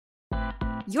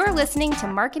You're listening to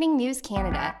Marketing News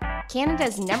Canada,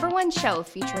 Canada's #1 show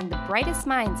featuring the brightest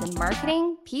minds in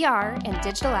marketing, PR, and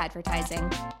digital advertising.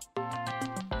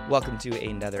 Welcome to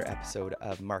another episode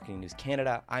of Marketing News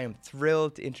Canada. I am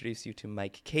thrilled to introduce you to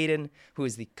Mike Caden, who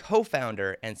is the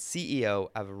co-founder and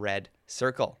CEO of Red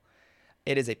Circle.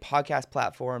 It is a podcast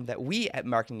platform that we at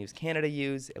Marketing News Canada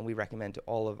use, and we recommend to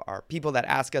all of our people that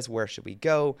ask us, where should we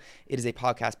go? It is a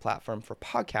podcast platform for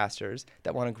podcasters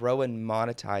that want to grow and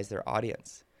monetize their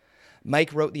audience.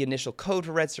 Mike wrote the initial code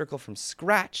for Red Circle from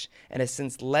scratch and has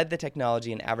since led the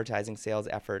technology and advertising sales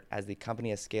effort as the company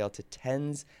has scaled to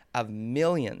tens of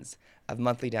millions of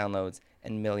monthly downloads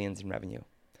and millions in revenue.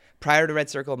 Prior to Red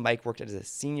Circle, Mike worked as a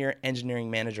senior engineering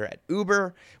manager at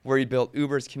Uber, where he built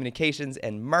Uber's communications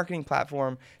and marketing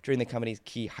platform during the company's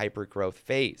key hyper-growth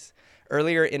phase.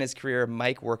 Earlier in his career,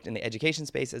 Mike worked in the education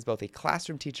space as both a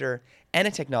classroom teacher and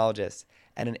a technologist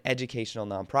at an educational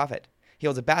nonprofit. He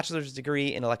holds a bachelor's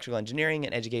degree in electrical engineering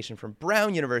and education from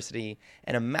Brown University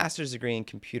and a master's degree in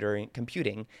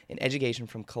computing and education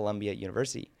from Columbia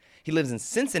University. He lives in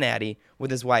Cincinnati with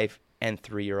his wife and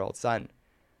 3-year-old son.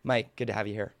 Mike, good to have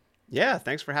you here. Yeah,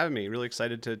 thanks for having me. Really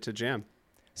excited to jam.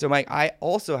 So, Mike, I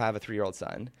also have a 3-year-old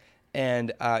son,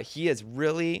 and he is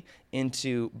really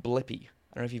into Blippi.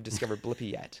 I don't know if you've discovered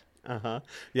Blippi yet.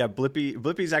 Yeah,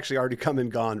 Blippi's actually already come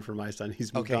and gone for my son.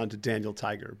 He's moved on to Daniel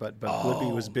Tiger, but Blippi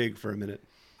was big for a minute.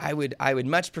 I would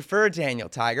much prefer Daniel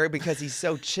Tiger because he's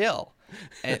so chill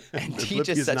and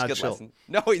teaches such good lessons.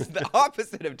 No, he's the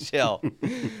opposite of chill.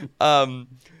 But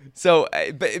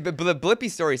the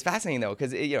Blippi story is fascinating though,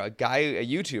 because a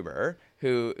YouTuber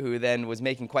who then was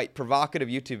making quite provocative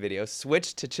YouTube videos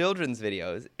switched to children's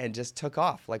videos and just took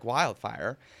off like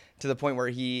wildfire, to the point where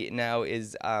he now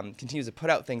is continues to put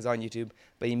out things on YouTube,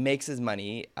 but he makes his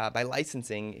money by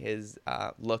licensing his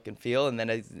look and feel, and then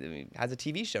has a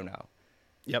TV show now.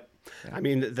 Yep. Yeah. I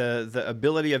mean, the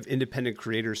ability of independent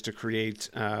creators to create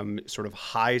sort of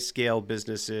high scale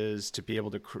businesses, to be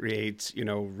able to create,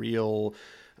 real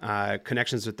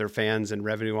connections with their fans and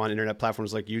revenue on internet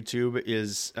platforms like YouTube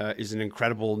is an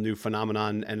incredible new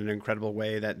phenomenon and an incredible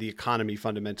way that the economy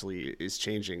fundamentally is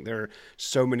changing. There are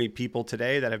so many people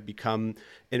today that have become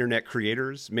internet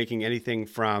creators, making anything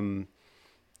from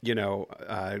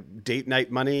date night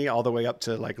money all the way up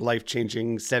to like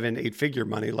life-changing 7-8 figure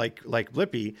money like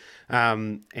Blippi.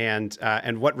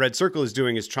 And what Red Circle is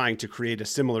doing is trying to create a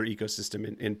similar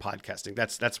ecosystem in podcasting.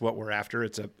 That's what we're after.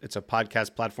 It's a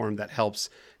podcast platform that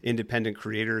helps independent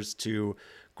creators to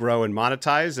grow and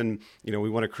monetize. And,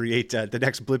 we want to create the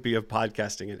next Blippi of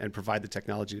podcasting and provide the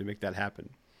technology to make that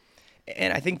happen.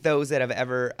 And I think those that have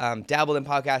ever dabbled in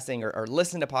podcasting or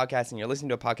listened to podcasting, you're listening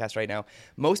to a podcast right now,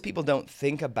 most people don't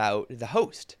think about the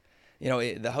host.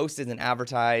 The host isn't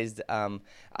advertised. I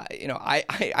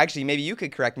actually, maybe you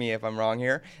could correct me if I'm wrong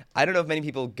here. I don't know if many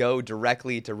people go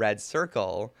directly to Red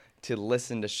Circle to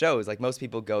listen to shows. Like most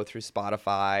people go through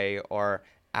Spotify or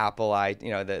Apple,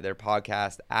 their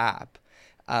podcast app.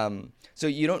 So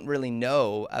you don't really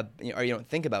know, or you don't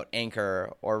think about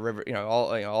Anchor or River,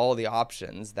 all the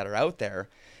options that are out there.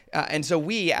 And so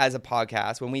we, as a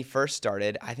podcast, when we first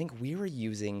started, I think we were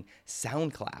using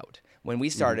SoundCloud when we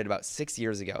started about 6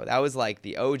 years ago. That was like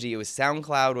the OG. It was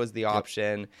SoundCloud was the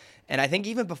option. Yep. And I think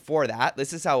even before that,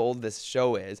 this is how old this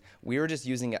show is, we were just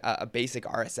using a basic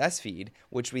RSS feed,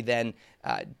 which we then,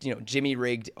 Jimmy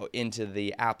rigged into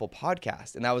the Apple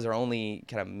podcast. And that was our only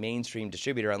kind of mainstream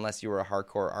distributor, unless you were a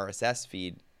hardcore RSS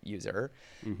feed user.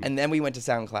 Mm-hmm. And then we went to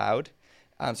SoundCloud.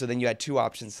 So then you had 2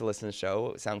 options to listen to the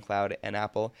show, SoundCloud and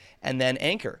Apple. And then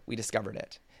Anchor, we discovered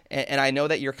it. And I know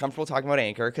that you're comfortable talking about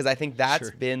Anchor because I think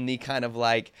that's been the kind of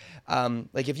like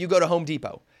if you go to Home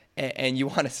Depot and you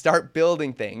want to start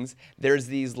building things, there's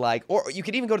these or you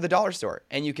could even go to the dollar store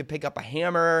and you could pick up a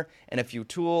hammer and a few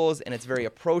tools and it's very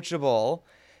approachable.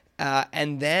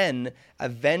 And then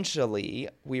eventually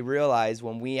we realized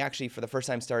when we actually for the first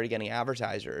time started getting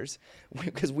advertisers,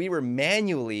 because we were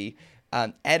manually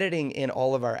editing in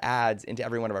all of our ads into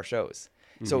every one of our shows.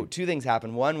 So 2 things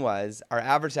happened. One was our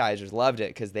advertisers loved it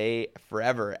because they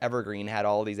forever, evergreen, had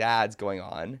all these ads going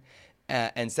on.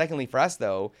 And secondly, for us,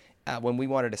 though, when we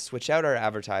wanted to switch out our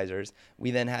advertisers, we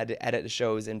then had to edit the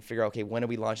shows and figure out, okay, when are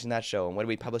we launching that show? And when are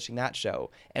we publishing that show?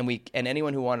 And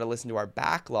anyone who wanted to listen to our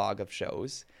backlog of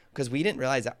shows, because we didn't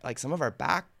realize that like some of our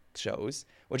back shows,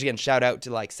 which again, shout out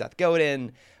to like Seth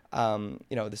Godin,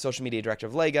 the social media director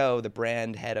of Lego, the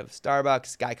brand head of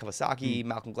Starbucks, Guy Kawasaki,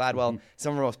 Malcolm Gladwell,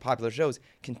 some of our most popular shows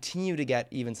continue to get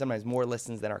even sometimes more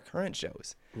listens than our current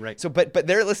shows. Right. So, but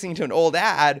they're listening to an old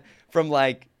ad from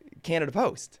like Canada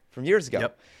Post from years ago.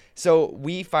 Yep. So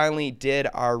we finally did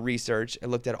our research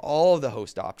and looked at all of the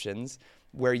host options.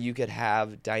 where you could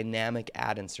have dynamic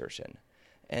ad insertion.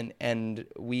 And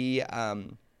we,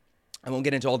 I won't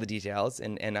get into all the details.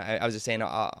 And I was just saying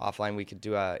offline, we could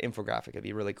do an infographic. It'd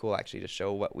be really cool actually to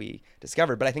show what we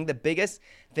discovered. But I think the biggest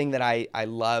thing that I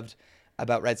loved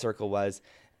about Red Circle was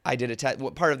I did a test.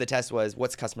 Part of the test was,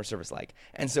 what's customer service like?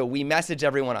 And so we messaged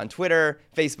everyone on Twitter,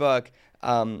 Facebook,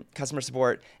 customer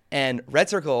support, and Red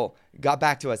Circle got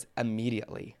back to us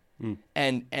immediately.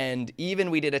 And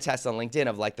even we did a test on LinkedIn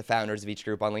of like the founders of each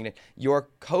group on LinkedIn. Your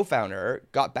co-founder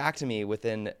got back to me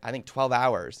within, I think, 12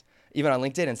 hours, even on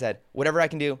LinkedIn, and said, whatever I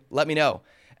can do, let me know.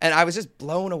 And I was just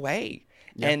blown away.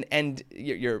 Yeah. And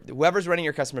whoever's running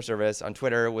your customer service on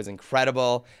Twitter was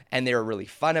incredible, and they were really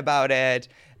fun about it.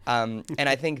 And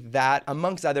I think that,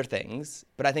 amongst other things,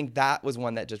 but I think that was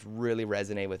one that just really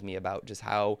resonated with me about just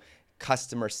how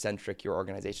customer-centric your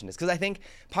organization is. Because I think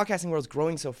podcasting world is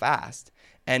growing so fast,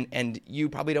 and you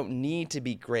probably don't need to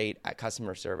be great at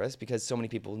customer service because so many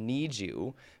people need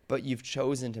you, but you've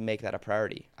chosen to make that a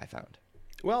priority, I found.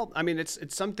 Well, I mean, it's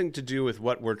something to do with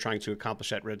what we're trying to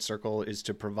accomplish at Red Circle, is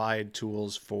to provide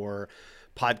tools for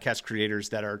podcast creators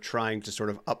that are trying to sort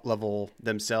of up-level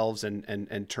themselves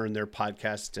and turn their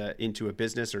podcast into a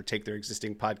business, or take their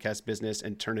existing podcast business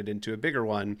and turn it into a bigger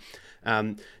one.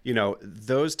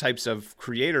 Those types of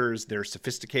creators, they're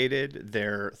sophisticated,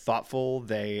 they're thoughtful,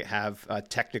 they have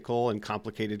technical and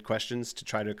complicated questions to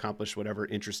try to accomplish whatever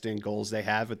interesting goals they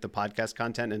have with the podcast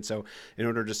content. And so in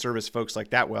order to service folks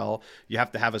like that well, you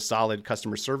have to have a solid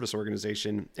customer service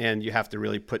organization, and you have to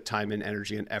really put time and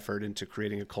energy and effort into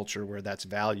creating a culture where that's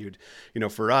valued.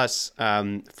 For us,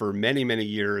 for many, many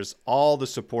years, all the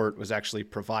support was actually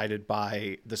provided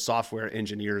by the software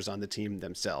engineers on the team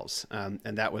themselves. And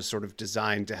that was sort of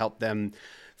designed to help them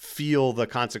feel the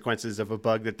consequences of a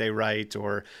bug that they write,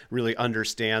 or really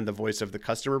understand the voice of the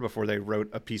customer before they wrote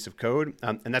a piece of code.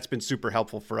 And that's been super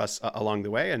helpful for us along the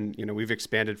way. And, we've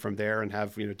expanded from there and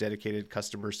have, dedicated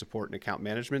customer support and account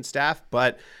management staff,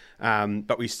 but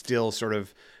we still sort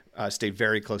of stay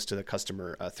very close to the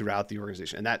customer throughout the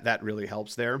organization, and that really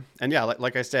helps there. And yeah,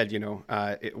 like I said,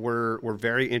 we're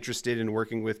very interested in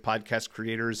working with podcast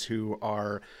creators who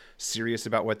are serious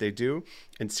about what they do,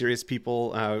 and serious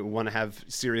people want to have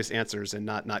serious answers and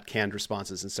not canned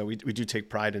responses. And so we do take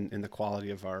pride in the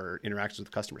quality of our interactions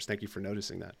with customers. Thank you for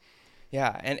noticing that.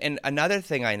 Yeah, and another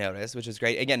thing I noticed, which was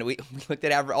great, again, we looked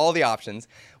at all the options,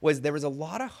 was there was a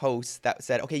lot of hosts that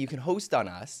said, okay, you can host on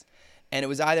us. And it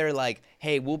was either like,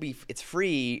 hey, it's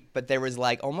free, but there was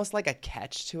like almost like a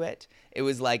catch to it. It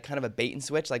was like kind of a bait and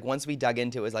switch. Like once we dug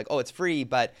into it, it was like, oh, it's free,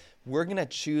 but we're going to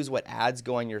choose what ads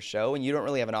go on your show, and you don't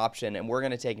really have an option, and we're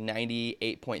going to take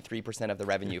 98.3% of the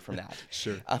revenue from that.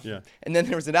 Sure, yeah. And then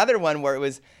there was another one where it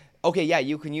was, okay, yeah,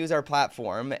 you can use our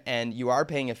platform, and you are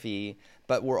paying a fee,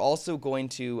 but we're also going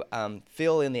to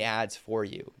fill in the ads for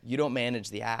you. You don't manage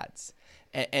the ads.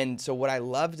 And so what I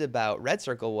loved about Red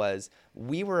Circle was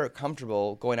we were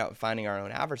comfortable going out and finding our own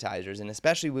advertisers, and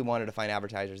especially we wanted to find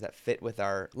advertisers that fit with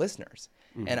our listeners.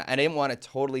 Mm-hmm. And I didn't want to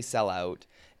totally sell out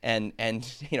and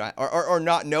or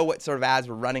not know what sort of ads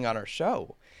were running on our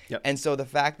show. Yep. And so the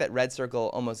fact that Red Circle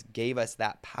almost gave us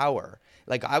that power,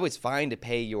 like I was fine to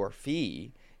pay your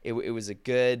fee. It was a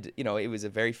good, it was a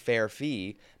very fair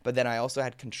fee, but then I also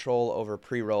had control over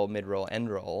pre-roll, mid-roll,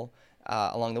 end-roll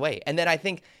along the way. And then I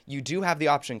think you do have the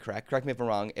option, correct me if I'm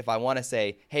wrong, if I want to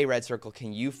say, hey, Red Circle,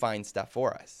 can you find stuff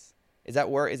for us? Is that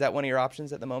one of your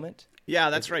options at the moment? Yeah,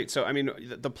 that's right. So, I mean,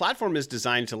 the platform is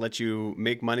designed to let you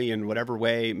make money in whatever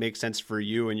way makes sense for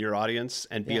you and your audience,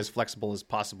 and be as flexible as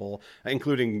possible,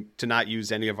 including to not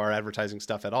use any of our advertising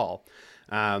stuff at all.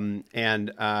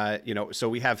 So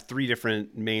we have three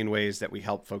different main ways that we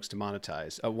help folks to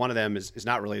monetize. One of them is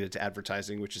not related to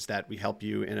advertising, which is that we help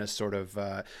you in a sort of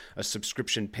a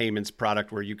subscription payments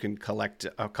product where you can collect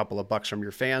a couple of bucks from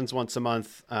your fans once a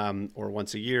month or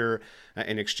once a year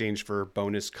in exchange for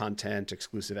bonus content,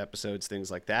 exclusive episodes,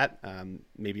 things like that.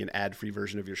 Maybe an ad-free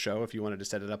version of your show if you wanted to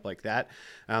set it up like that.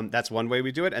 That's one way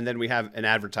we do it. And then we have an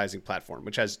advertising platform,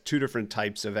 which has two different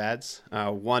types of ads.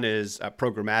 One is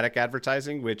programmatic advertising,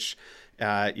 which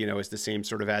is the same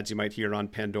sort of ads you might hear on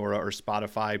Pandora or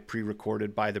Spotify,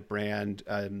 pre-recorded by the brand,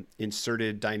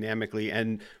 inserted dynamically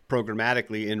and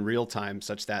programmatically in real time,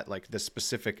 such that like the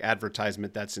specific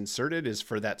advertisement that's inserted is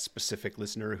for that specific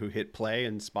listener who hit play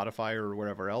in Spotify or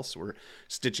wherever else. We're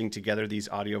stitching together these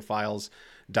audio files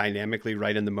dynamically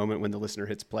right in the moment when the listener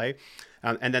hits play.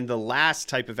 And then the last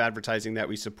type of advertising that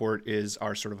we support is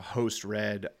our sort of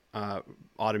host-read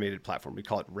automated platform. We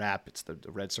call it RAP. It's the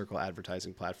Red Circle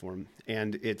advertising platform.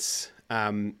 And it's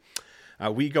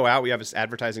We go out, we have this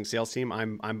advertising sales team.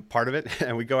 I'm part of it.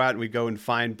 And we go out and we go and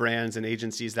find brands and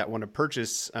agencies that want to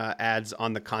purchase ads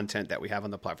on the content that we have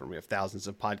on the platform. We have thousands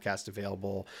of podcasts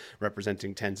available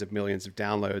representing tens of millions of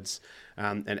downloads.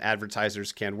 And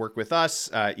advertisers can work with us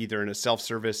either in a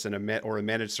self-service or a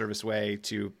managed service way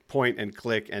to point and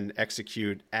click and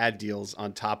execute ad deals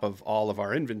on top of all of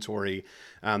our inventory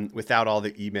without all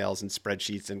the emails and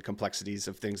spreadsheets and complexities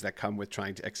of things that come with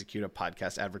trying to execute a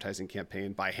podcast advertising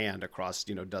campaign by hand across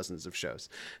dozens of shows.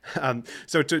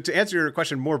 So to answer your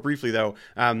question more briefly, though,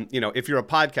 if you're a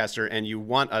podcaster and you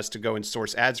want us to go and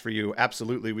source ads for you,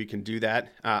 absolutely we can do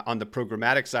that. On the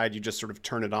programmatic side, you just sort of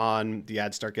turn it on, the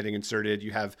ads start getting inserted.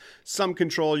 You have some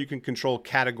control. You can control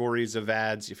categories of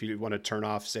ads. If you want to turn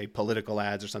off, say, political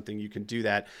ads or something, you can do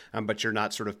that. But you're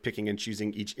not sort of picking and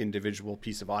choosing each individual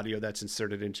piece of audio that's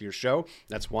inserted into your show.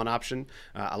 That's one option.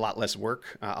 A lot less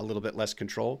work, a little bit less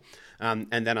control. And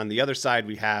then on the other side,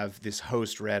 we have this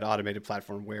host-read automated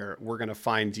platform where we're going to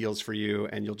find deals for you,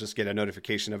 and you'll just get a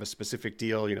notification of a specific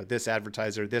deal. This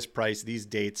advertiser, this price, these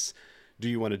dates. Do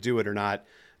you want to do it or not?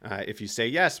 If you say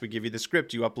yes, we give you the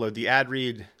script. You upload the ad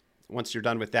read. Once you're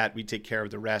done with that, we take care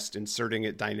of the rest, inserting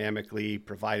it dynamically,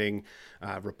 providing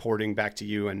reporting back to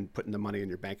you, and putting the money in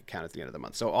your bank account at the end of the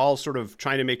month. So all sort of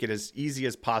trying to make it as easy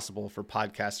as possible for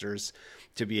podcasters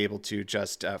to be able to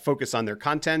just focus on their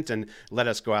content and let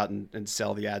us go out and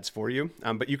sell the ads for you.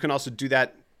 But you can also do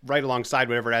that right alongside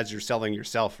whatever ads you're selling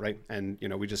yourself, right? And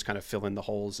we just kind of fill in the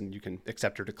holes, and you can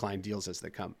accept or decline deals as they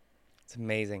come. It's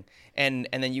amazing. And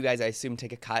then you guys, I assume,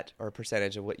 take a cut or a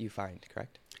percentage of what you find,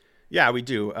 correct? Yeah, we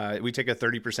do. We take a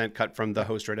 30% cut from the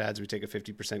host-read ads. We take a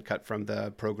 50% cut from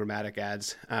the programmatic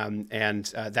ads. And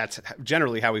that's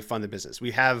generally how we fund the business.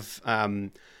 We have,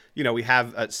 we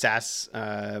have a SaaS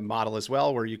model as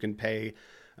well, where you can pay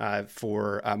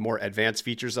for more advanced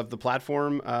features of the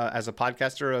platform as a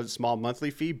podcaster, a small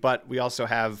monthly fee. But we also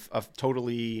have a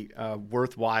totally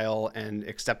worthwhile and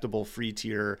acceptable free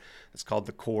tier. It's called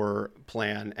the Core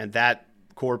plan. And that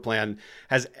Core plan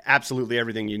has absolutely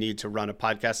everything you need to run a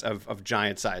podcast of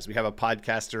giant size. We have a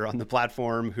podcaster on the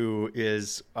platform who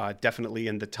is definitely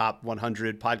in the top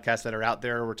 100 podcasts that are out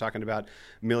there. We're talking about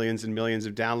millions and millions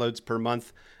of downloads per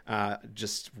month.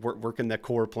 Just working the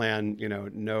Core plan,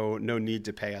 no need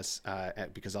to pay us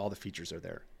because all the features are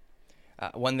there.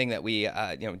 One thing that we,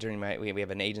 we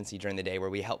have an agency during the day where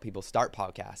we help people start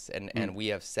podcasts, and we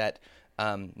have set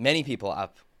many people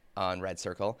up on Red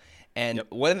Circle. And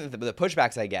one of the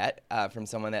pushbacks I get from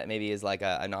someone that maybe is like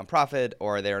a nonprofit,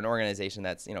 or they're an organization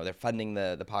that's, they're funding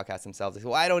the podcast themselves. They say,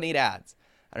 well, I don't need ads.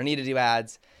 I don't need to do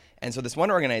ads. And so this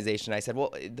one organization, I said,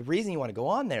 well, the reason you want to go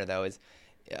on there, though, is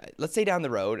let's say down the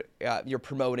road, you're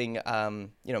promoting,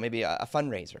 maybe a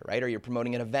fundraiser, right? Or you're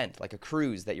promoting an event like a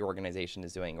cruise that your organization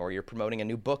is doing, or you're promoting a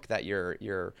new book that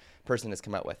your person has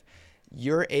come out with.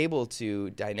 You're able to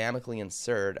dynamically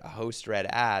insert a host-read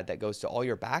ad that goes to all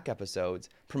your back episodes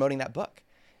promoting that book.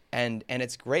 And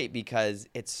it's great because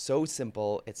it's so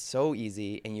simple, it's so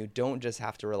easy, and you don't just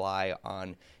have to rely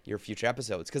on your future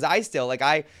episodes. Because I still,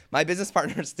 my business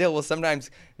partner still will sometimes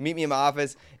meet me in my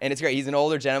office, and it's great. He's an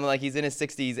older gentleman, he's in his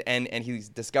 60s, and he's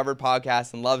discovered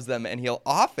podcasts and loves them, and he'll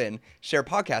often share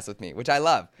podcasts with me, which I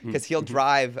love, because he'll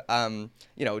drive, to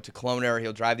Kelowna, or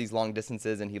he'll drive these long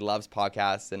distances, and he loves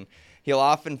podcasts, and he'll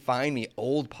often find me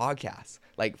old podcasts,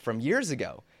 from years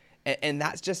ago. And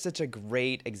that's just such a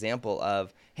great example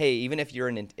of, hey, even if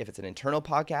if it's an internal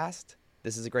podcast,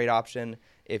 this is a great option.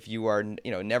 If you are,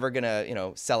 never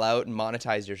gonna, sell out and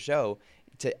monetize your show,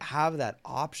 to have that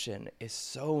option is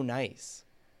so nice.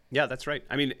 Yeah, that's right.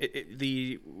 I mean,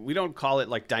 we don't call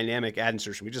it dynamic ad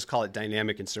insertion. We just call it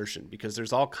dynamic insertion, because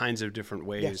there's all kinds of different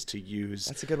ways to use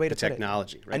that's a good way to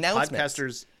technology. Put it. Right? Announcements.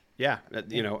 Podcasters. Yeah,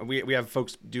 we have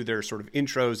folks do their sort of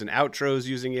intros and outros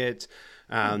using it.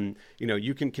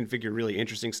 You can configure really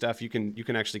interesting stuff. You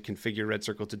can actually configure Red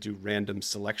Circle to do random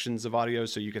selections of audio.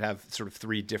 So you could have sort of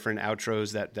 3 different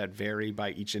outros that vary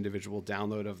by each individual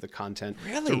download of the content.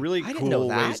 Really? So really I didn't know cool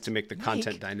that. ways to make the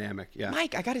content dynamic. Yeah.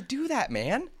 Mike, I got to do that,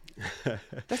 man.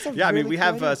 That's a yeah, I mean, really we cool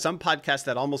have idea. some podcasts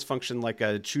that almost function like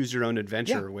a choose your own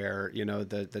adventure, where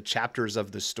the chapters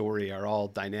of the story are all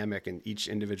dynamic, and each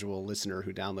individual listener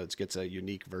who downloads gets a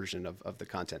unique version of the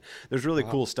content. There's really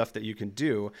cool stuff that you can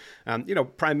do.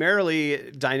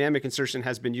 Primarily dynamic insertion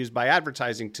has been used by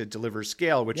advertising to deliver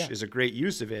scale, which is a great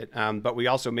use of it. But we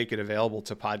also make it available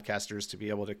to podcasters to be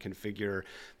able to configure,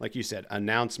 like you said,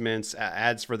 announcements,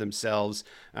 ads for themselves.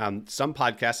 Some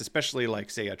podcasts, especially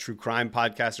say a true crime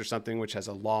podcast or something, which has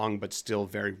a long but still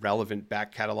very relevant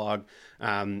back catalog,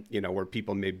 where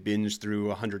people may binge through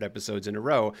 100 episodes in a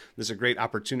row. There's a great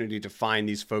opportunity to find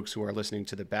these folks who are listening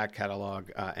to the back catalog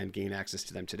and gain access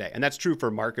to them today. And that's true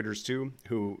for marketers too,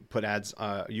 who put ads,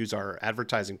 use our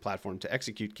advertising platform to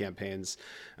execute campaigns.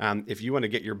 If you want to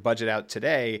get your budget out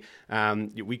today,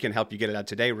 we can help you get it out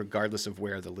today, regardless of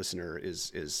where the listener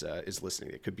is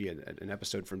listening. It could be an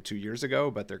episode from 2 years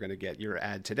ago, but they're going to get your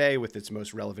ad today with its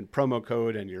most relevant promo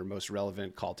code and your most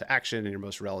relevant call to action and your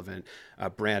most relevant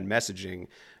brand messaging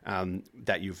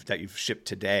that you've shipped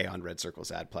today on Red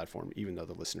Circle's ad platform, even though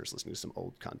the listener's listening to some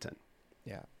old content.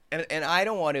 Yeah. And I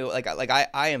don't want to,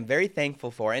 I am very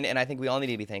thankful for, and I think we all need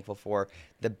to be thankful for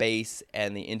the base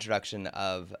and the introduction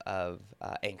of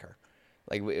Anchor.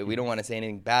 Like, we don't want to say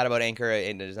anything bad about Anchor,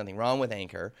 and there's nothing wrong with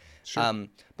Anchor. Sure.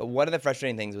 But one of the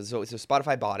frustrating things was, so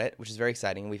Spotify bought it, which is very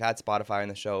exciting. We've had Spotify on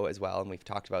the show as well, and we've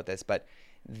talked about this, but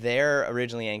their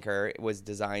originally Anchor was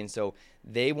designed so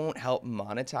they won't help you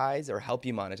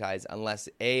monetize unless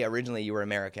originally you were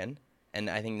American, and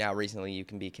I think now recently you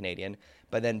can be Canadian,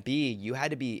 but then B, you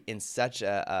had to be in such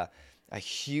a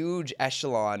huge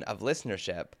echelon of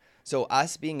listenership. So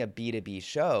us being a B2B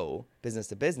show, business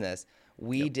to business,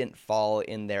 we didn't fall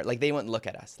in there. Like, they wouldn't look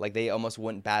at us. Like, they almost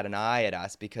wouldn't bat an eye at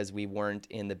us because we weren't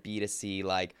in the B2C,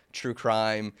 like, true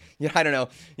crime, I don't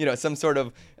know, some sort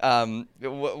of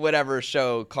whatever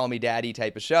show, Call Me Daddy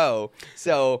type of show.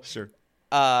 So Sure.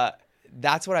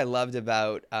 That's what I loved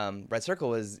about Red Circle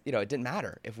was, it didn't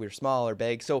matter if we were small or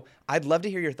big. So I'd love to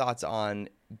hear your thoughts on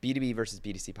B2B versus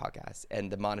B2C podcasts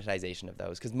and the monetization of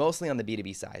those, because mostly on the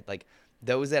B2B side, like,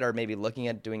 those that are maybe looking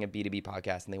at doing a B2B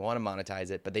podcast and they want to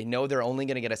monetize it, but they know they're only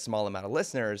going to get a small amount of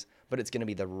listeners, but it's going to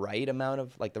be the right amount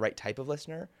of, like, the right type of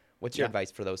listener. What's your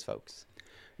advice for those folks?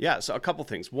 Yeah, so a couple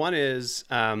things. One is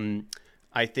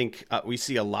I think we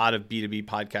see a lot of B2B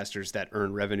podcasters that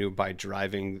earn revenue by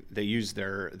they use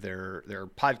their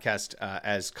podcast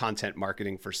as content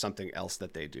marketing for something else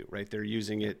that they do, right? They're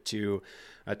using it to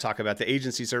talk about the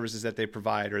agency services that they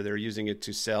provide, or they're using it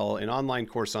to sell an online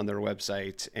course on their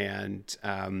website, and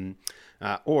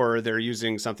or they're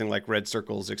using something like Red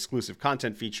Circle's exclusive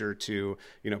content feature to,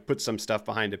 put some stuff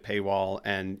behind a paywall,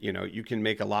 and, you can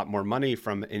make a lot more money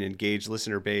from an engaged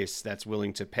listener base that's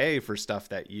willing to pay for stuff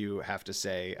that you have to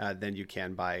say than you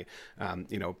can by,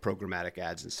 programmatic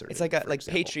ads inserted. It's like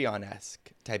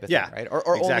Patreon-esque type of thing, right?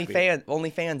 Or exactly.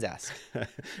 OnlyFans-esque.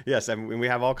 Yes, I mean, we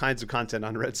have all kinds of content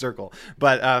on Red Circle,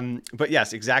 but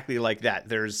yes, exactly like that.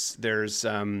 There's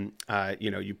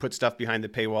you put stuff behind the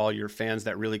paywall. Your fans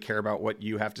that really care about what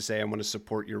you have to say and want to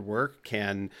support your work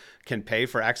can pay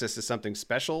for access to something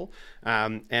special.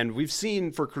 And we've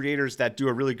seen for creators that do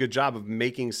a really good job of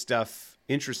making stuff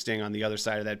interesting on the other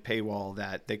side of that paywall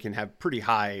that they can have pretty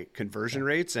high conversion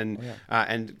rates, and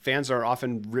fans are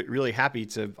often really happy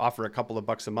to offer a couple of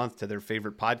bucks a month to their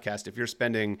favorite podcast. If you're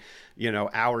spending,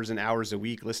 hours and hours a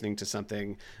week listening to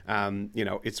something,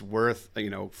 it's worth,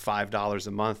 $5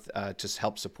 a month to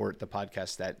help support the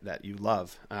podcast that you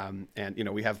love. And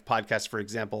we have podcasts, for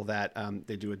example, that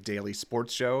they do a daily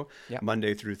sports show.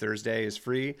 Monday through Thursday is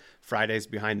free. Friday's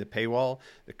behind the paywall.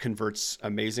 It converts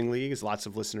amazingly because lots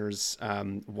of listeners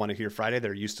want to hear Friday.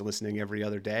 They're used to listening every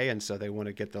other day, and so they want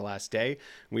to get the last day.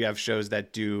 We have shows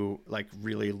that do like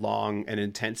really long and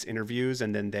intense interviews,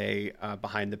 and then they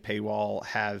behind the paywall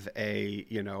have a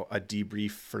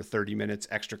debrief for 30 minutes,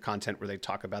 extra content where they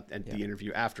talk about the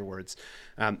interview afterwards.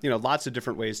 Lots of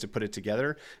different ways to put it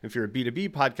together. If you're a B2B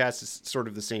podcast, it's sort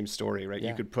of the same story, right?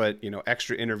 You could put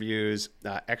extra interviews,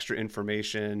 extra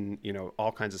information,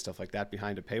 all kinds of stuff like that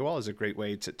behind a paywall is a great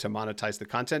way to monetize the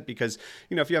content, because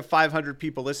if you have 500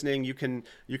 people listening, you can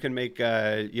make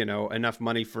enough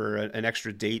money for an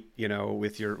extra date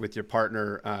with your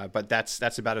partner, but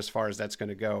that's about as far as that's going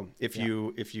to go. If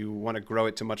you want to grow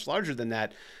it to much larger than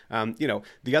that,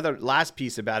 the other last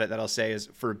piece about it that I'll say is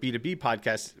for B2B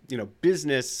podcasts,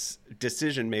 business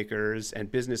decision makers and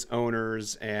business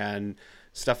owners and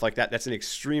stuff like that, that's an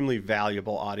extremely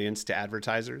valuable audience to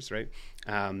advertisers, right?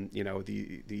 A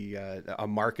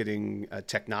marketing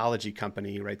technology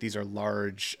company, right? These are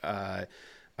large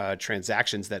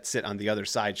transactions that sit on the other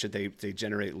side should they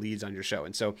generate leads on your show.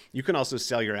 And so you can also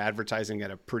sell your advertising at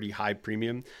a pretty high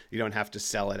premium. You don't have to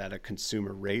sell it at a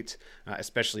consumer rate,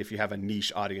 especially if you have a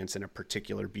niche audience in a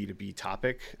particular B2B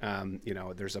topic.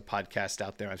 There's a podcast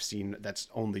out there I've seen that's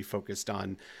only focused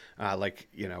on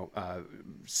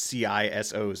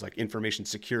CISOs, like information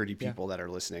security people that are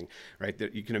listening, right?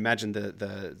 You can imagine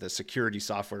the security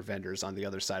software vendors on the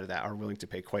other side of that are willing to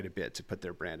pay quite a bit to put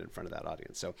their brand in front of that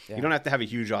audience. So you don't have to have a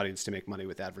huge audience to make money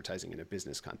with advertising in a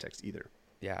business context either.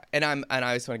 Yeah, and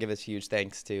I just want to give this huge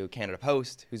thanks to Canada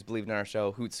Post, who's believed in our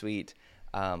show, Hootsuite,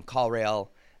 CallRail,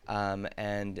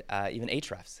 and even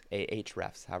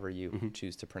Ahrefs, however you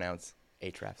choose to pronounce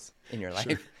Ahrefs in your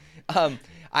life. I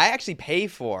actually pay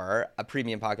for a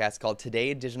premium podcast called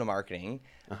Today Digital Marketing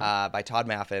by Todd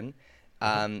Maffin.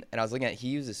 And I was looking at, he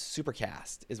uses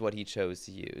Supercast is what he chose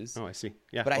to use. Oh, I see.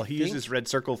 Yeah. But well, he uses Red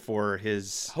Circle for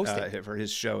his hosting, for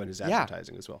his show and his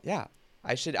advertising as well. Yeah.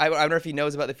 I wonder if he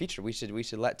knows about the feature. We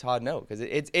should let Todd know, because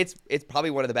it's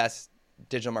probably one of the best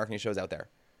digital marketing shows out there.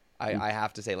 I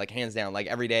have to say, like, hands down, like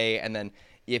every day. And then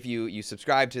if you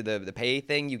subscribe to the pay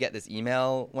thing, you get this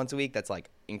email once a week. That's like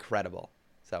incredible.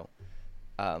 So,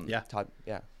 Todd,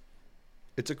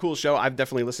 it's a cool show. I've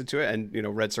definitely listened to it,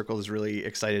 and Red Circle is really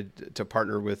excited to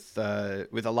partner with a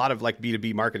lot of like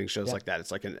B2B marketing shows like that.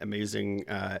 It's like an amazing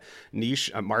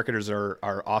niche. Marketers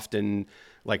are often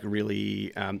like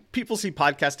really people see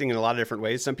podcasting in a lot of different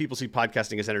ways. Some people see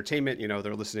podcasting as entertainment.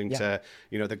 They're listening to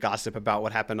the gossip about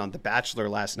what happened on The Bachelor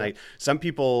last night. Some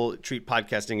people treat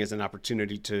podcasting as an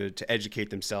opportunity to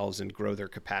educate themselves and grow their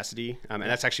capacity, and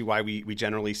that's actually why we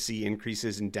generally see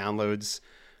increases in downloads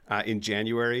in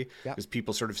January, because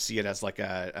people sort of see it as like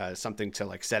a something to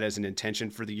like set as an intention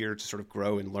for the year to sort of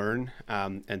grow and learn.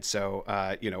 And so,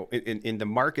 in the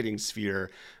marketing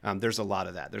sphere, there's a lot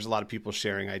of that. There's a lot of people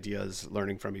sharing ideas,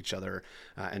 learning from each other.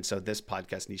 And so this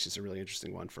podcast niche is a really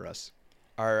interesting one for us.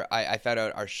 I found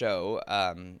out our show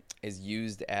is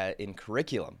used in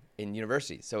curriculum in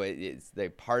universities. So it's the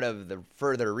part of the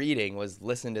further reading was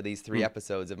listen to these 3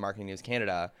 episodes of Marketing News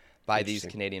Canada by these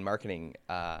Canadian marketing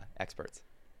experts.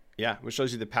 Yeah, which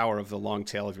shows you the power of the long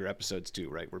tail of your episodes too,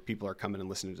 right? Where people are coming and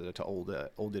listening to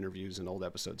old interviews and old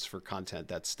episodes for content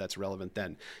that's relevant.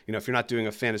 Then, if you're not doing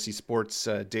a fantasy sports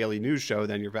daily news show,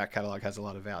 then your back catalog has a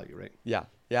lot of value, right?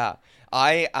 Yeah.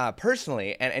 I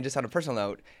personally, and just on a personal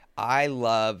note, I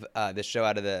love this show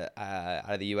out of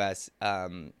the U.S.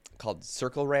 Called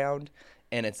Circle Round.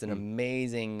 And it's an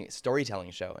amazing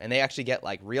storytelling show. And they actually get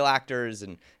like real actors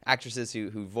and actresses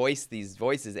who voice these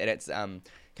voices. And it's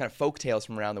kind of folk tales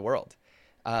from around the world.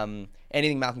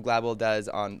 Anything Malcolm Gladwell does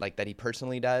on like that he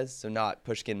personally does. So not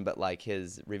Pushkin, but like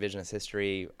his revisionist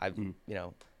history, I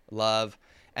love.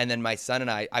 And then my son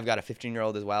and I've got a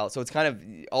 15-year-old as well. So it's kind of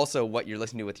also what you're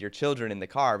listening to with your children in the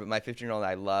car. But my 15-year-old,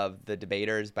 I love The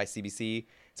Debaters by CBC.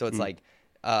 So it's like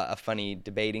a funny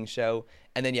debating show.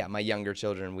 And then, my younger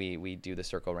children, we do the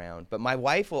Circle Round. But my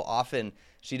wife will often,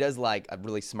 she does like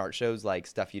really smart shows like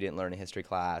Stuff You Didn't Learn in History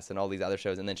Class and all these other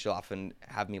shows. And then she'll often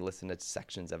have me listen to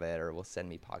sections of it, or will send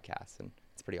me podcasts. And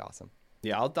it's pretty awesome.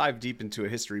 Yeah, I'll dive deep into a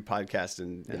history podcast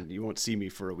and you won't see me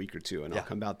for a week or two, and I'll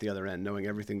come out the other end knowing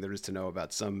everything there is to know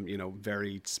about some,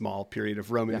 very small period of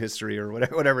Roman history or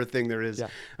whatever thing there is.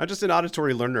 I'm just an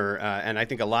auditory learner, and I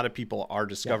think a lot of people are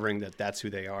discovering that that's who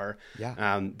they are.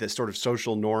 The sort of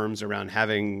social norms around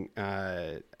having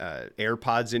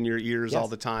AirPods in your ears all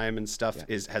the time and stuff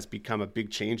has become a big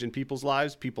change in people's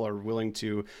lives. People are willing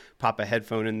to pop a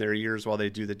headphone in their ears while they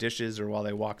do the dishes or while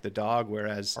they walk the dog,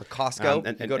 whereas or Costco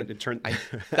and turn.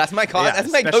 That's my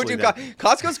that's my go-to.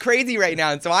 Costco's crazy right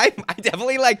now, and so I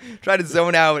definitely like try to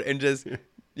zone out and just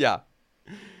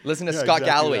listen to Scott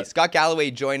Galloway. That. Scott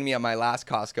Galloway joined me on my last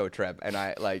Costco trip, and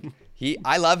I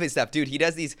love his stuff, dude. He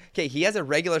does these. Okay, he has a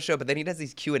regular show, but then he does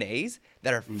these Q&As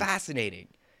that are fascinating.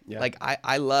 Yeah. Like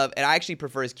I love, and I actually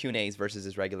prefer his Q&As versus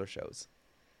his regular shows.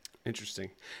 Interesting.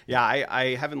 Yeah,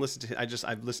 I haven't listened to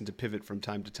I've listened to Pivot from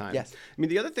time to time. Yes. I mean,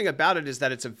 the other thing about it is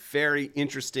that it's a very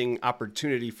interesting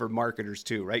opportunity for marketers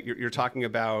too, right? You're talking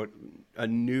about a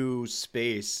new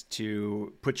space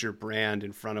to put your brand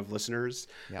in front of listeners.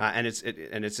 And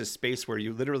it's a space where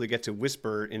you literally get to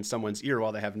whisper in someone's ear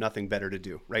while they have nothing better to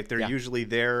do, right? They're usually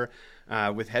there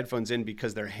with headphones in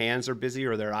because their hands are busy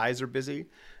or their eyes are busy.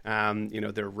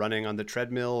 They're running on the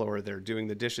treadmill, or they're doing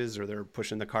the dishes, or they're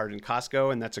pushing the cart in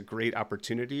Costco, and that's a great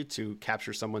opportunity to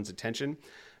capture someone's attention.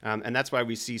 And that's why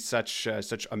we see such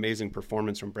amazing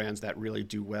performance from brands that really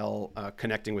do well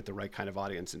connecting with the right kind of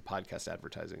audience in podcast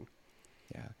advertising.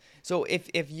 Yeah. So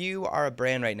if you are a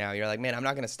brand right now, you're like, man, I'm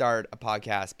not going to start a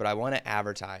podcast, but I want to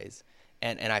advertise.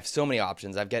 And I have so many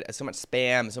options. I've got so much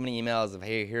spam, so many emails of,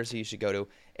 hey, here's who you should go to.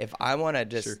 If I want to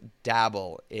just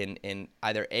dabble in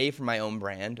either for my own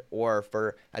brand or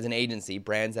for, as an agency,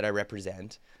 brands that I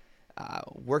represent,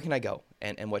 where can I go?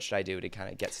 And what should I do to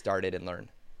kind of get started and learn?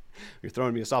 You're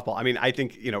throwing me a softball. I mean, I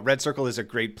think, Red Circle is a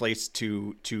great place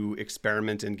to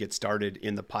experiment and get started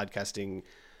in the podcasting,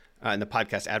 in the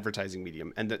podcast advertising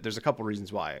medium. And there's a couple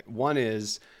reasons why. One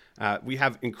is, we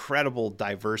have incredible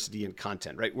diversity in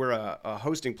content, right? We're a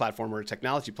hosting platform, we're a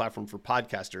technology platform for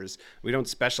podcasters. We don't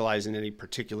specialize in any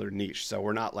particular niche. So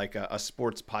we're not like a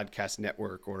sports podcast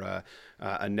network or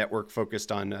a network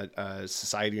focused on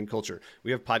society and culture.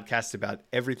 We have podcasts about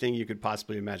everything you could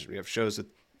possibly imagine. We have shows with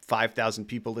 5,000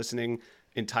 people listening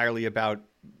entirely about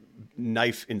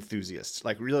knife enthusiasts,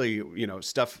 like really,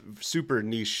 stuff, super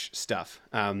niche stuff.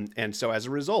 And so as a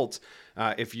result,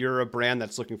 if you're a brand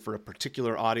that's looking for a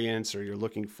particular audience, or you're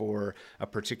looking for a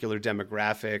particular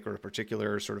demographic or a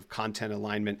particular sort of content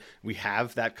alignment, we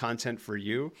have that content for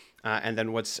you. And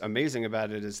then what's amazing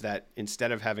about it is that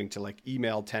instead of having to like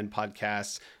email 10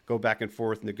 podcasts, go back and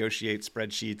forth, negotiate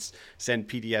spreadsheets, send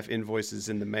PDF invoices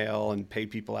in the mail and pay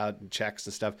people out in checks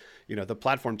and stuff, the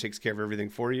platform takes care of everything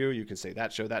for you. You can say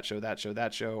that show, that show, that show,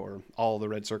 that show, or all the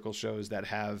Red Circle shows that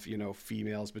have,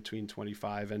 females between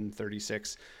 25 and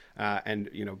 36. And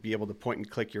be able to point and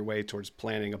click your way towards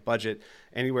planning a budget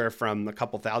anywhere from a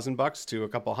couple $1,000 to a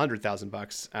couple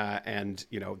 $100,000, and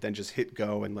then just hit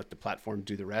go and let the platform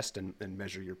do the rest and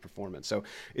measure your performance. So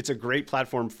it's a great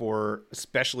platform for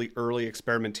especially early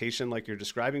experimentation, like you're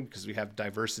describing, because we have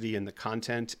diversity in the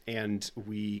content and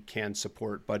we can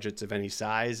support budgets of any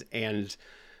size, and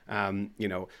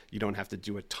you don't have to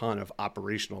do a ton of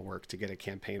operational work to get a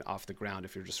campaign off the ground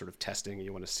if you're just sort of testing and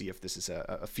you want to see if this is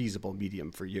a feasible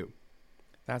medium for you.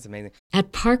 That's amazing.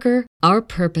 At Parker, our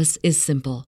purpose is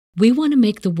simple. We want to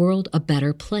make the world a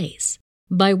better place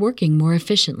by working more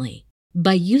efficiently,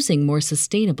 by using more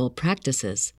sustainable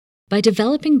practices, by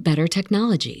developing better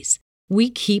technologies. We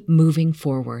keep moving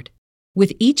forward.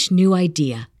 With each new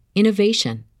idea,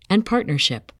 innovation, and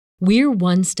partnership, we're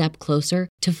one step closer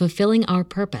to fulfilling our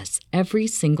purpose every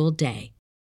single day.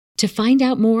 To find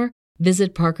out more,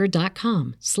 visit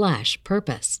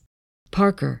parker.com/purpose.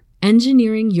 Parker,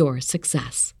 engineering your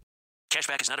success.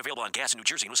 Cashback is not available on gas in New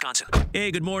Jersey and Wisconsin.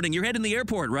 Hey, good morning. You're heading to the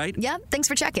airport, right? Yep, thanks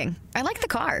for checking. I like the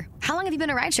car. How long have you been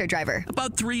a rideshare driver?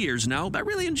 About 3 years now. I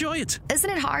really enjoy it. Isn't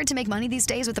it hard to make money these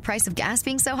days with the price of gas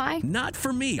being so high? Not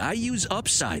for me. I use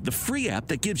Upside, the free app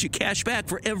that gives you cash back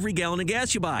for every gallon of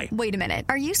gas you buy. Wait a minute.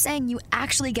 Are you saying you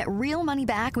actually get real money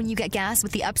back when you get gas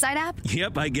with the Upside app?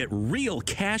 Yep, I get real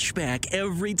cash back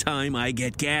every time I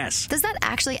get gas. Does that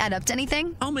actually add up to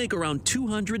anything? I'll make around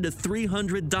 $200 to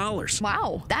 $300.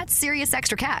 Wow, that's serious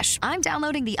extra cash. I'm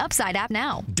downloading the Upside app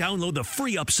now. Download the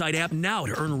free Upside app now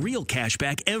to earn real cash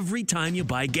back every time you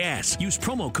buy gas. Use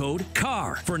promo code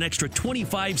CAR for an extra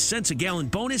 25 cents a gallon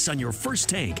bonus on your first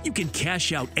tank. You can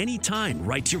cash out anytime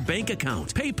right to your bank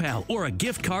account, PayPal, or a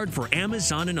gift card for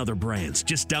Amazon and other brands.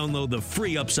 Just download the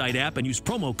free Upside app and use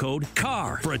promo code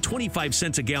CAR for a 25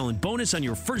 cents a gallon bonus on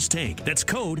your first tank. That's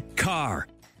code CAR.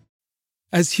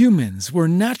 As humans, we're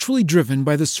naturally driven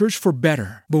by the search for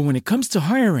better. But when it comes to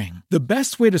hiring, the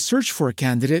best way to search for a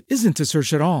candidate isn't to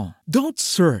search at all. Don't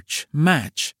search,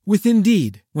 match with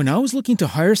Indeed. When I was looking to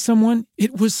hire someone,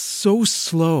 it was so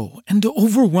slow and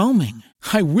overwhelming.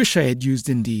 I wish I had used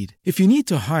Indeed. If you need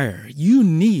to hire, you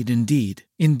need Indeed.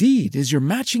 Indeed is your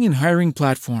matching and hiring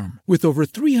platform with over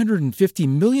 350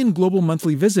 million global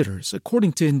monthly visitors,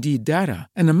 according to Indeed data,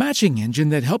 and a matching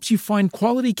engine that helps you find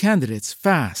quality candidates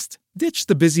fast. Ditch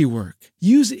the busy work.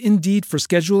 Use Indeed for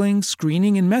scheduling,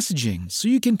 screening, and messaging so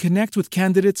you can connect with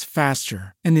candidates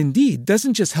faster. And Indeed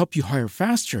doesn't just help you hire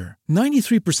faster.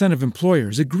 93% of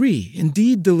employers agree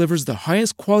Indeed delivers the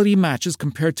highest quality matches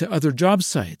compared to other job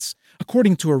sites,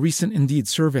 according to a recent Indeed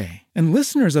survey. And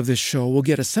listeners of this show will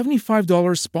get a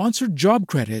 $75 sponsored job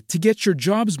credit to get your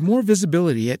jobs more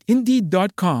visibility at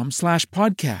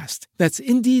Indeed.com/podcast. That's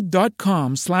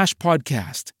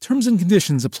Indeed.com/podcast. Terms and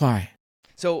conditions apply.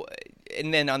 So,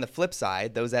 and then on the flip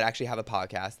side, those that actually have a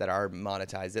podcast that are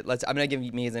monetized, I'm going to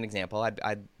give me as an example.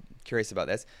 I'm curious about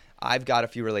this. I've got a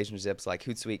few relationships like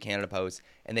Hootsuite, Canada Post,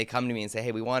 and they come to me and say,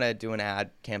 hey, we want to do an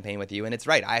ad campaign with you. And it's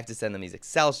right. I have to send them these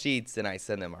Excel sheets and I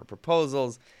send them our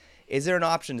proposals. Is there an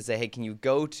option to say, hey, can you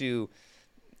go to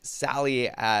Sally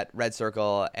at Red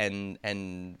Circle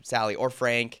and Sally or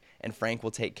Frank, and Frank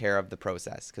will take care of the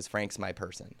process because Frank's my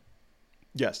person?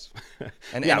 Yes.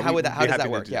 And how does that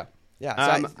work? Yeah.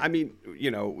 Yeah. So I mean,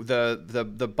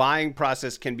 the buying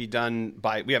process can be done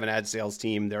by, we have an ad sales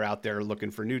team. They're out there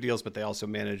looking for new deals, but they also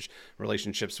manage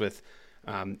relationships with,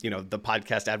 the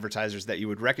podcast advertisers that you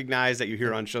would recognize, that you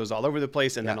hear on shows all over the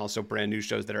place, and then also brand new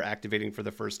shows that are activating for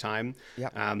the first time. Yeah.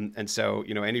 And so,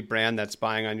 any brand that's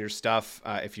buying on your stuff,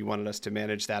 if you wanted us to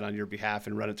manage that on your behalf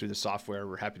and run it through the software,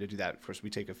 we're happy to do that. Of course, we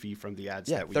take a fee from the ads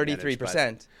that we 33%,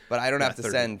 manage, but I don't have to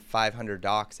send 500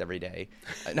 docs every day.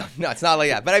 No, it's not like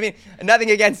that. But I mean,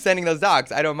 nothing against sending those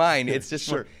docs. I don't mind. It's just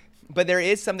sure. But there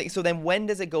is something. So then when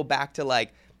does it go back to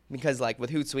like because like with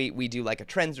Hootsuite, we do like a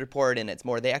trends report, and it's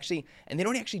more they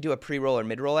don't actually do a pre-roll or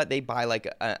mid-roll. They buy like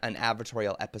an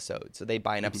advertorial episode. So they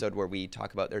buy an episode where we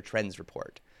talk about their trends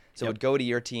report. So it would go to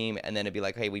your team, and then it'd be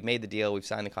like, hey, we've made the deal, we've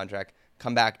signed the contract,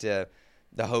 come back to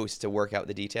the host to work out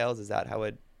the details. Is that how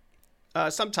it?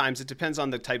 Sometimes it depends on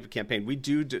the type of campaign. We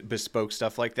do bespoke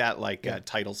stuff like that, like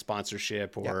title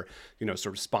sponsorship or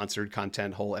sort of sponsored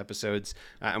content, whole episodes,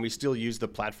 and we still use the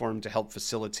platform to help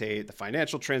facilitate the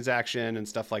financial transaction and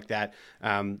stuff like that.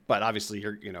 But obviously,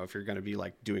 if you're going to be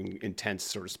like doing intense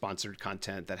sort of sponsored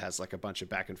content that has like a bunch of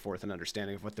back and forth and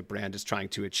understanding of what the brand is trying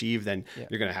to achieve, then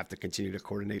you're going to have to continue to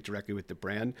coordinate directly with the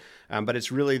brand. But it's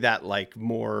really that like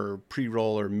more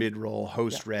pre-roll or mid-roll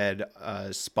host-read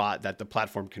spot that the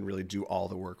platform can really do all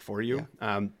the work for you.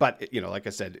 But like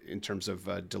I said, in terms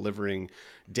of delivering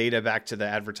data back to the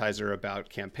advertiser about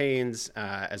campaigns,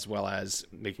 as well as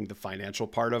making the financial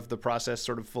part of the process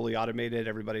sort of fully automated,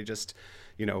 everybody just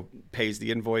pays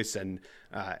the invoice and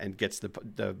gets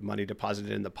the money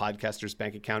deposited in the podcaster's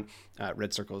bank account.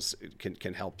 Red Circles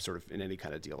can help sort of in any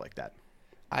kind of deal like that.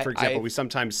 For example, we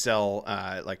sometimes sell,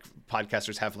 like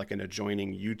podcasters have like an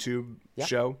adjoining YouTube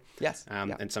show. Yes.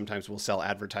 And sometimes we'll sell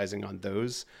advertising on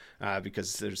those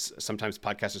because sometimes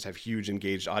podcasters have huge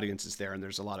engaged audiences there and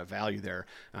there's a lot of value there.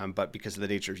 But because of the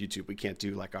nature of YouTube, we can't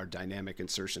do like our dynamic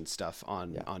insertion stuff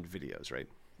on videos, right?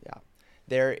 Yeah.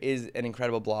 There is an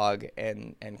incredible blog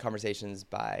and conversations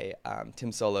by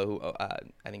Tim Solo, who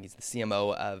I think he's the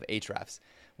CMO of Ahrefs,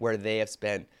 where they have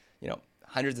spent,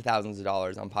 hundreds of thousands of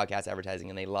dollars on podcast advertising,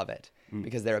 and they love it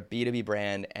because they're a B2B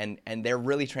brand and they're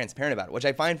really transparent about it. What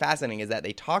I find fascinating is that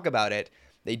they talk about it,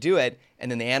 they do it, and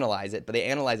then they analyze it, but they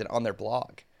analyze it on their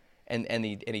blog. And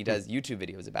he does YouTube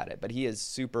videos about it. But he is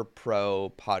super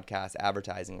pro podcast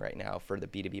advertising right now for the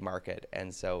B2B market.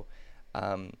 And so,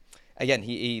 again,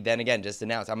 he then just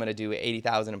announced, I'm going to do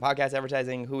 $80,000 in podcast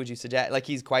advertising. Who would you suggest? Like,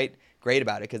 he's quite great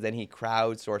about it because then he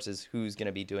crowdsources who's going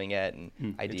to be doing it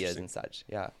and ideas and such.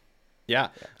 Yeah.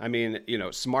 I mean,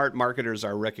 smart marketers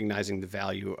are recognizing the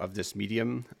value of this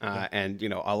medium. And,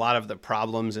 a lot of the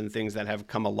problems and things that have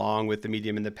come along with the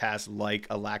medium in the past, like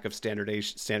a lack of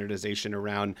standardization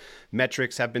around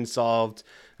metrics, have been solved.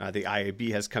 The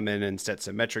IAB has come in and set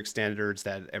some metric standards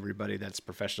that everybody that's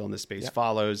professional in this space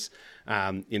follows.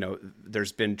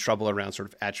 There's been trouble around sort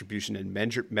of attribution and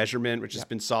measurement, which has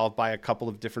been solved by a couple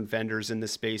of different vendors in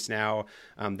this space now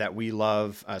that we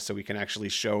love. So we can actually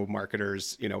show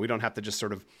marketers, we don't have to just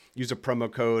sort of use a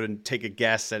promo code and take a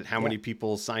guess at how many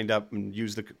people signed up and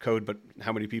used the code, but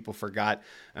how many people forgot.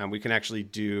 We can actually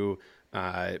do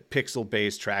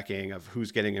pixel-based tracking of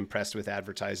who's getting impressed with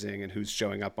advertising and who's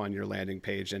showing up on your landing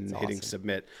page and hitting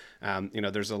submit.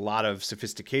 There's a lot of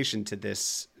sophistication to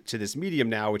this medium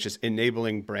now, which is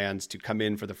enabling brands to come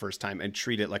in for the first time and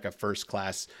treat it like a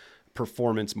first-class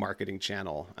performance marketing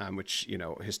channel, which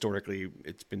historically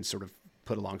it's been sort of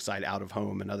put alongside out of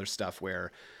home and other stuff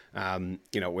where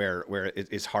where it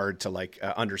is hard to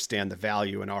understand the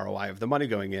value and ROI of the money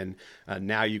going in.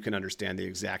 Now you can understand the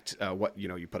exact what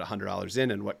you put $100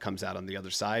 in and what comes out on the other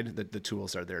side. The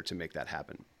tools are there to make that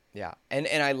happen. Yeah, and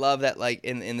I love that, like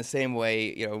in the same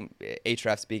way,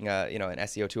 Ahrefs being an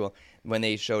SEO tool, when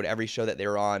they showed every show that they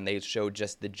were on, they showed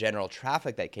just the general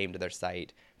traffic that came to their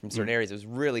site from certain areas. It was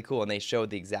really cool, and they showed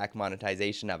the exact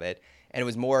monetization of it, and it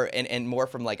was more and more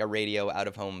from like a radio out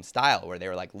of home style, where they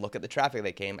were like, look at the traffic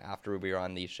that came after we were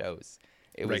on these shows.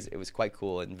 It was quite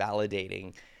cool and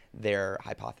validating their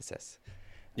hypothesis.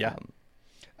 Yeah.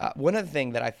 One other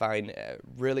thing that I find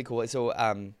really cool,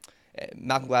 so.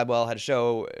 Malcolm Gladwell had a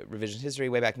show, Revisionist History,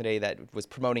 way back in the day that was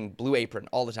promoting Blue Apron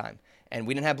all the time. And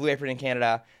we didn't have Blue Apron in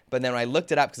Canada, but then when I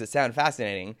looked it up because it sounded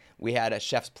fascinating, we had a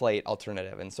Chef's Plate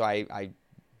alternative. And so I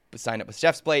signed up with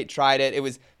Chef's Plate, tried it. It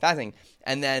was fascinating.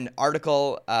 And then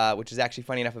Article, which is actually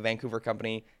funny enough, a Vancouver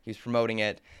company, he was promoting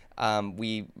it.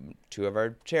 Two of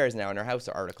our chairs now in our house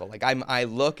are Article. Like I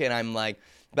look and I'm like,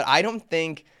 but I don't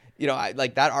think,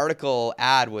 that Article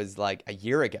ad was like a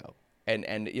year ago.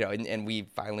 And we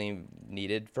finally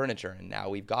needed furniture, and now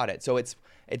we've got it. So it's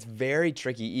very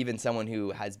tricky, even someone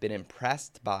who has been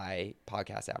impressed by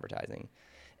podcast advertising,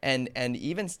 and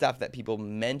even stuff that people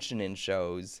mention in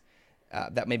shows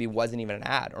that maybe wasn't even an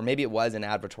ad, or maybe it was an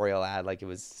advertorial ad, like it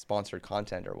was sponsored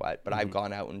content or what. But I've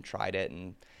gone out and tried it,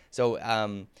 and so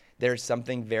there's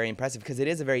something very impressive because it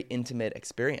is a very intimate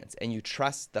experience, and you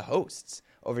trust the hosts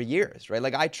over years, right?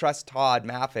 Like I trust Todd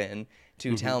Maffin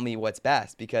to tell me what's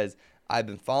best because I've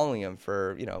been following him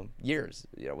for, years,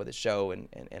 with his show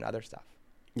and other stuff.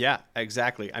 Yeah,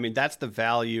 exactly. I mean, that's the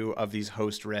value of these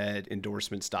host-read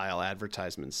endorsement style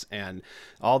advertisements. And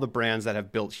all the brands that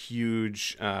have built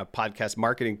huge podcast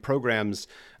marketing programs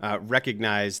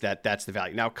recognize that that's the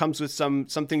value. Now, it comes with some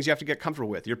things you have to get comfortable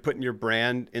with. You're putting your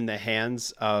brand in the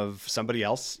hands of somebody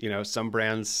else. You know, some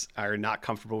brands are not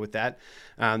comfortable with that.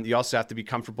 You also have to be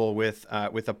comfortable with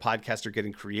a podcaster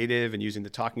getting creative and using the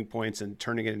talking points and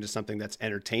turning it into something that's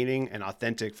entertaining and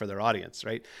authentic for their audience,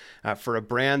 right? For a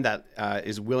brand that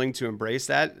is willing to embrace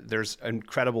that, there's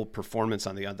incredible performance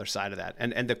on the other side of that.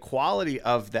 And the quality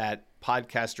of that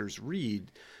podcaster's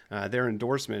read, their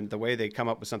endorsement, the way they come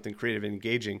up with something creative and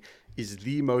engaging is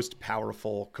the most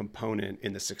powerful component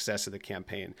in the success of the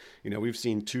campaign. You know, we've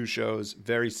seen 2 shows,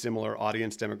 very similar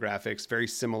audience demographics, very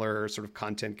similar sort of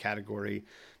content category.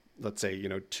 Let's say, you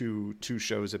know, two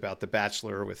shows about The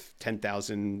Bachelor with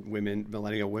 10,000 women,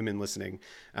 millennial women listening,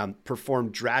 perform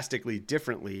drastically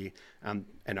differently.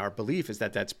 And our belief is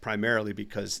that that's primarily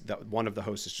because one of the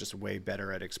hosts is just way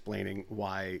better at explaining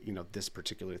why, you know, this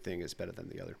particular thing is better than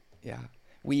the other. Yeah.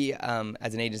 We,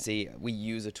 as an agency, we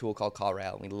use a tool called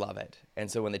CallRail, and we love it. And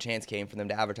so when the chance came for them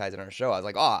to advertise on our show, I was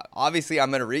like, oh, obviously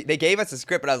I'm going to read. They gave us a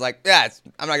script, but I was like, yeah,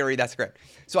 I'm not going to read that script.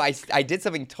 So I did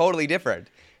something totally different.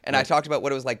 And I talked about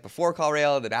what it was like before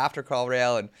CallRail and then after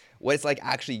CallRail and what it's like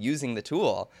actually using the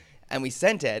tool. And we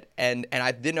sent it, and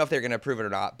I didn't know if they were going to approve it or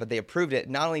not, but they approved it.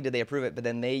 Not only did they approve it, but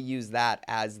then they used that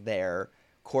as their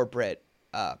corporate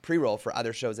pre-roll for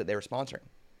other shows that they were sponsoring,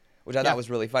 which I thought was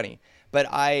really funny. But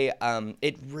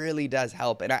it really does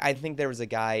help. And I think there was a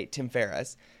guy, Tim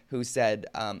Ferriss, who said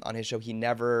on his show he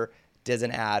never does an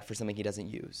ad for something he doesn't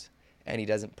use. And he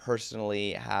doesn't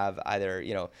personally have either,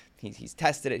 you know, he's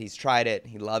tested it, he's tried it,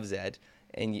 he loves it.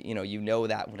 And, you know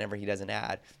that whenever he does an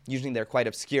ad. Usually they're quite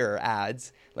obscure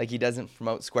ads. Like he doesn't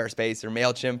promote Squarespace or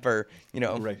MailChimp or,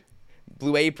 Right.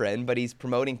 Blue Apron, but he's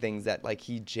promoting things that like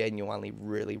he genuinely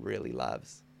really, really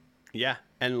loves. Yeah.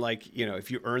 And like, you know, if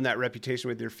you earn that reputation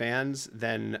with your fans,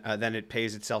 then it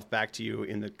pays itself back to you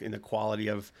in the quality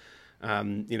of,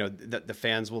 the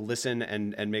fans will listen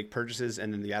and make purchases,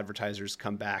 and then the advertisers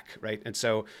come back, right? And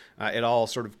so it all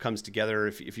sort of comes together.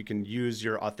 If you can use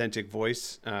your authentic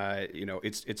voice,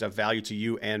 it's a value to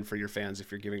you and for your fans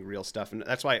if you're giving real stuff. And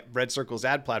that's why Red Circle's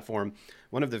ad platform,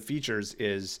 one of the features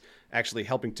is actually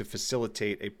helping to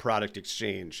facilitate a product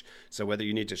exchange. So whether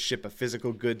you need to ship a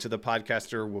physical good to the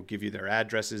podcaster, we'll give you their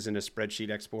addresses in a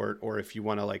spreadsheet export, or if you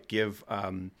want to like give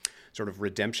sort of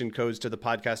redemption codes to the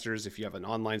podcasters, if you have an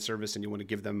online service and you want to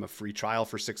give them a free trial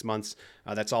for 6 months,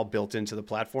 that's all built into the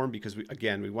platform because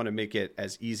we want to make it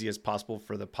as easy as possible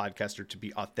for the podcaster to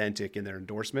be authentic in their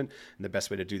endorsement. And the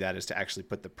best way to do that is to actually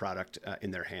put the product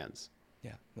in their hands.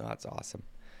 Yeah, no, that's awesome.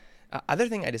 Other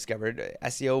thing I discovered,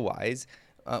 SEO-wise,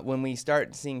 when we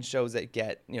start seeing shows that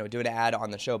get, do an ad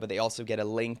on the show, but they also get a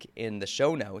link in the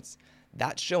show notes,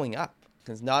 that's showing up.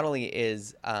 Because not only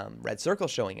is Red Circle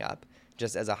showing up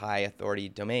just as a high authority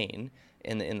domain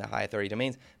in the high authority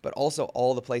domains, but also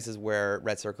all the places where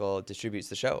Red Circle distributes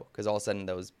the show. Because all of a sudden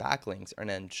those backlinks are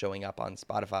then showing up on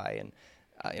Spotify and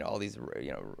all these,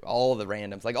 all the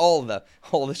randoms, like all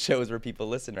the shows where people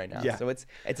listen right now. Yeah. So it's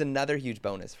another huge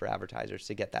bonus for advertisers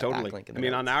to get that Totally. backlink in the I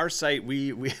mean, notes. on our site,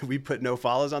 we put no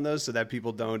follows on those so that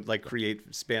people don't like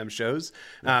create spam shows.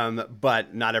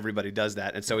 But not everybody does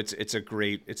that. And so it's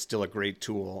still a great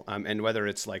tool. And whether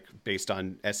it's like based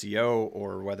on SEO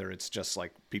or whether it's just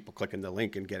like people clicking the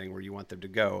link and getting where you want them to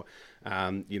go,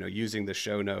 using the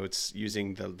show notes,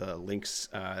 using the links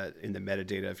in the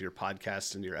metadata of your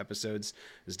podcast and your episodes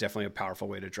is definitely a powerful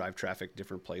way to drive traffic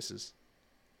different places.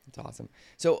 That's awesome.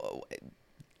 So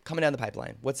coming down the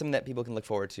pipeline, what's something that people can look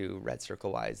forward to Red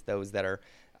Circle wise? Those that are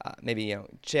maybe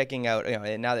checking out,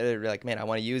 and now they're like, man, I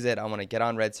want to use it. I want to get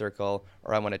on Red Circle,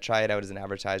 or I want to try it out as an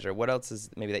advertiser. What else is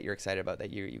maybe that you're excited about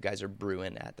that you guys are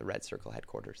brewing at the Red Circle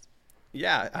headquarters?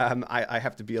 Yeah, I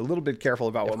have to be a little bit careful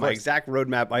about what my exact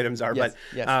roadmap items are,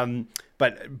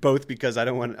 but both because I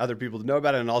don't want other people to know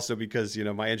about it, and also because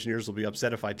my engineers will be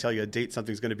upset if I tell you a date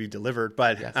something's going to be delivered.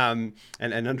 But and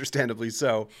understandably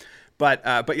so.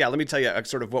 But yeah, let me tell you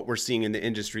sort of what we're seeing in the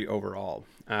industry overall.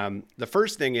 The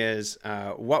first thing is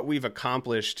what we've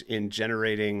accomplished in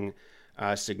generating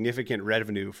significant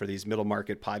revenue for these middle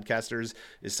market podcasters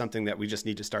is something that we just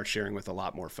need to start sharing with a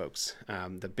lot more folks.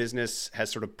 The business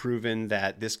has sort of proven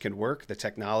that this can work. The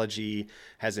technology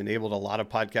has enabled a lot of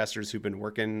podcasters who've been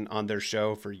working on their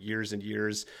show for years and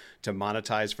years to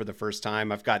monetize for the first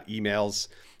time. I've got emails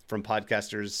from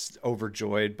podcasters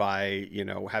overjoyed by,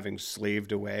 having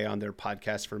slaved away on their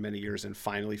podcast for many years and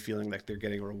finally feeling like they're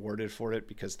getting rewarded for it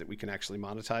because that we can actually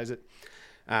monetize it.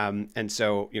 And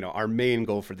so, our main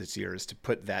goal for this year is to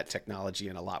put that technology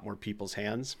in a lot more people's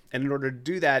hands. And in order to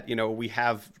do that, we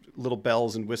have little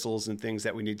bells and whistles and things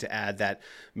that we need to add that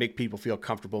make people feel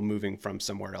comfortable moving from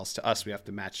somewhere else to us. We have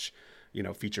to match,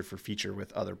 feature for feature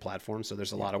with other platforms. So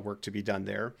there's a lot of work to be done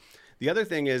there. The other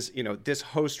thing is, this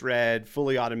host-read,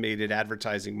 fully automated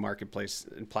advertising marketplace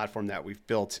and platform that we've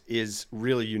built is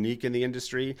really unique in the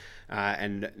industry,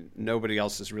 and nobody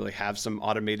else has really have some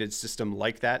automated system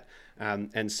like that.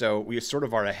 And so we sort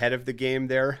of are ahead of the game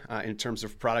there in terms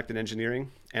of product and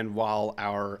engineering. And while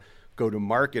our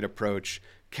go-to-market approach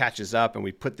catches up and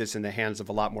we put this in the hands of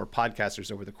a lot more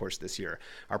podcasters over the course of this year,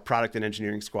 our product and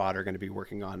engineering squad are going to be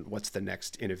working on what's the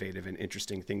next innovative and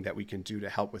interesting thing that we can do to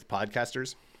help with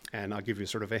podcasters. And I'll give you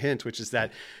sort of a hint, which is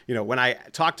that, when I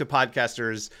talk to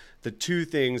podcasters, the two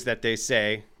things that they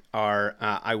say are,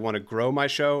 I want to grow my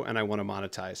show and I want to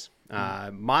monetize.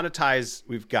 Monetize,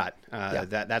 we've got,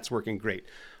 that's working great.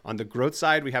 On the growth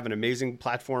side, we have an amazing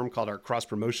platform called our cross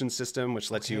promotion system, which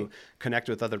lets you connect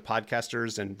with other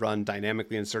podcasters and run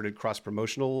dynamically inserted cross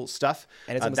promotional stuff.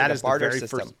 And it's almost like a barter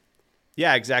system.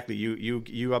 Yeah, exactly. You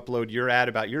upload your ad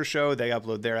about your show, they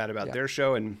upload their ad about their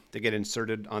show, and they get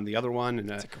inserted on the other one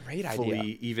in a great fully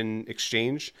idea. Even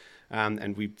exchange.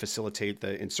 And we facilitate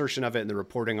the insertion of it and the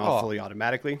reporting all fully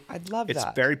automatically. I'd love that. It's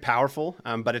very powerful,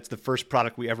 but it's the first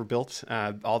product we ever built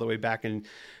all the way back in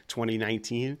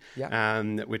 2019,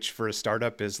 which for a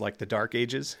startup is like the dark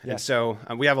ages. And so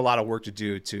we have a lot of work to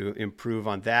do to improve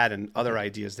on that and other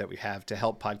ideas that we have to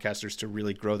help podcasters to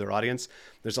really grow their audience.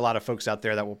 There's a lot of folks out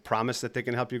there that will promise that they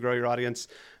can help you grow your audience.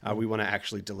 We want to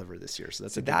actually deliver this year. So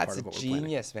that's a big part of what we're planning.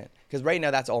 That's genius, man. Because right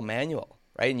now that's all manual.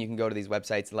 Right. And you can go to these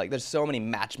websites, like there's so many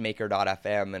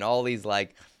matchmaker.fm and all these,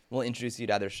 like, we'll introduce you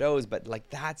to other shows, but like,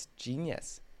 that's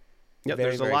genius. Yeah,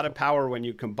 there's a lot of power when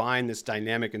you combine this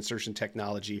dynamic insertion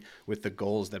technology with the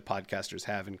goals that podcasters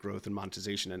have in growth and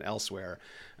monetization and elsewhere.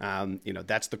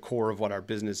 That's the core of what our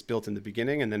business built in the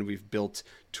beginning. And then we've built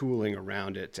tooling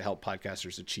around it to help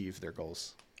podcasters achieve their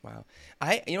goals. Wow.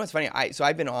 What's funny?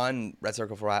 I've been on Red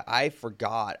Circle for a while. I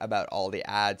forgot about all the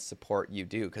ad support you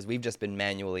do because we've just been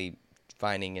manually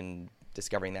finding and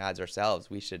discovering the ads ourselves.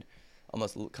 We should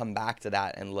almost come back to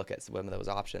that and look at some of those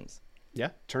options. Yeah,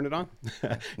 turn it on.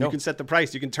 You can set the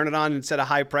price. You can turn it on and set a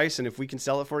high price. And if we can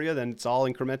sell it for you, then it's all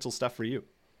incremental stuff for you.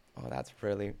 Oh, that's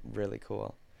really, really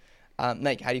cool.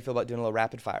 Mike, how do you feel about doing a little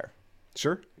rapid fire?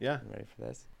 Sure. Yeah. Ready for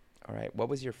this? All right. What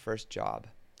was your first job?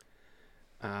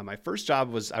 My first job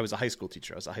was I was a high school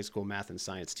teacher. I was a high school math and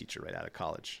science teacher right out of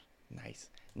college. Nice.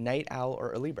 Night owl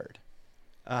or early bird?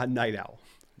 Night owl.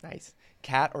 Nice.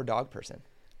 Cat or dog person?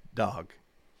 Dog.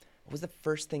 What was the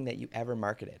first thing that you ever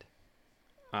marketed?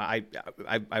 I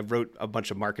wrote a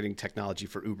bunch of marketing technology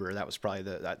for Uber. That was probably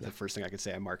the first thing I could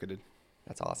say I marketed.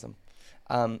 That's awesome.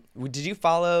 Did you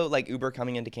follow like Uber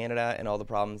coming into Canada and all the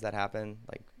problems that happened?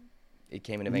 Like it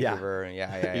came into Vancouver.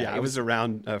 Yeah. I was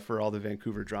around for all the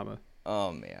Vancouver drama.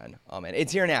 Oh man.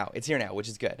 It's here now, which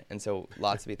is good. And so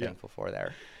lots to be thankful for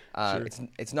there. Sure.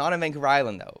 It's not on Vancouver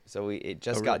Island though. So it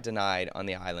just got denied on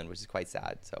the island, which is quite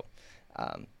sad. So,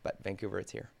 but Vancouver,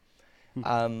 it's here.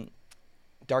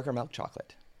 Dark or milk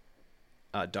chocolate?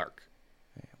 Dark.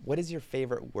 What is your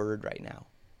favorite word right now?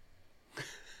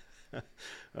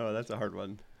 Oh, that's a hard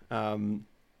one.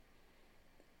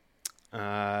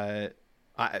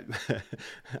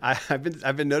 I've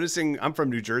been noticing. I'm from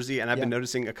New Jersey, and I've been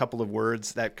noticing a couple of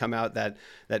words that come out that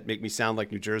make me sound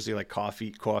like New Jersey, like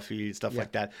coffee, stuff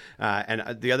like that.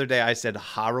 And the other day I said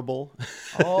horrible.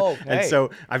 Oh, okay. And so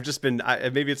I've just been.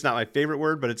 Maybe it's not my favorite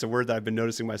word, but it's a word that I've been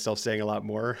noticing myself saying a lot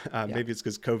more. Maybe it's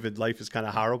because COVID life is kind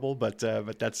of horrible, but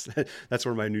that's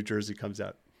where my New Jersey comes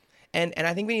out. And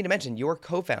I think we need to mention your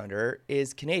co-founder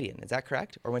is Canadian. Is that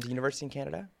correct? Or went to university in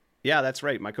Canada? Yeah, that's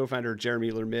right. My co-founder,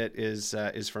 Jeremy Lermit,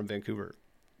 is from Vancouver.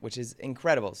 Which is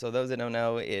incredible. So those that don't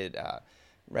know,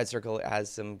 Red Circle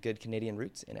has some good Canadian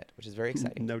roots in it, which is very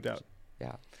exciting. No doubt.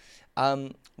 Yeah.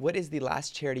 What is the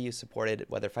last charity you supported,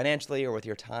 whether financially or with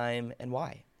your time, and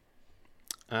why?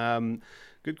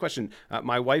 Good question.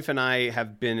 My wife and I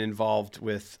have been involved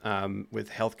with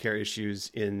healthcare issues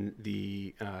in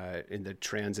the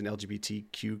trans and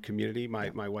LGBTQ community.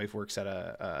 My wife works at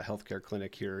a healthcare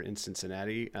clinic here in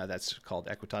Cincinnati that's called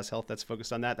Equitas Health. That's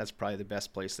focused on that. That's probably the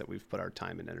best place that we've put our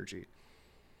time and energy.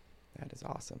 That is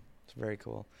awesome. It's very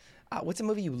cool. What's a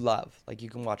movie you love, like you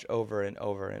can watch over and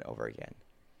over and over again?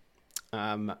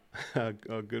 A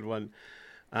good one.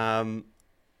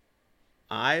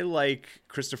 I like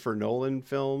Christopher Nolan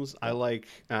films. I like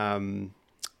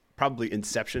probably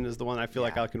Inception is the one I feel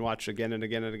like I can watch again and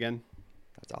again and again.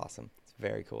 That's awesome. It's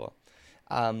very cool.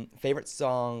 Favorite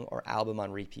song or album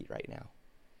on repeat right now?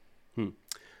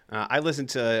 I listen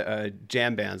to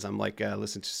jam bands. I'm like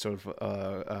listen to sort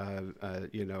of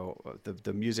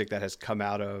the music that has come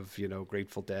out of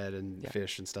Grateful Dead and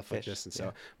Fish and stuff like this. And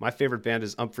so my favorite band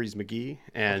is Umphrey's McGee,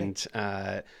 and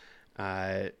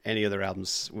any other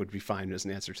albums would be fine as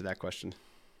an answer to that question.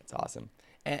 That's awesome.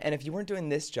 And if you weren't doing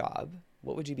this job,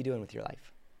 what would you be doing with your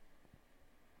life?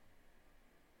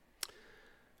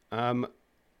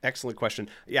 Excellent question.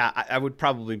 Yeah, I would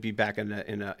probably be back in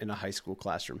a high school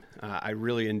classroom. I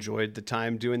really enjoyed the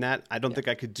time doing that. I don't think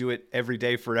I could do it every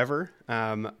day forever,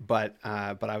 but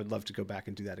I would love to go back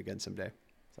and do that again someday.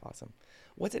 That's awesome.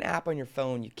 What's an app on your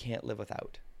phone you can't live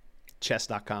without?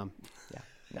 Chess.com. Yeah,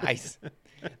 nice.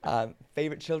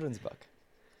 Favorite children's book?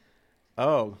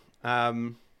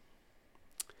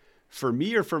 For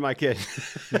me or for my kid?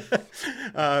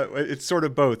 It's sort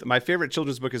of both. My favorite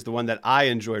children's book is the one that I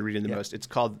enjoy reading the most. It's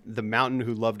called The Mountain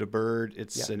Who Loved a Bird.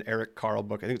 It's an Eric Carle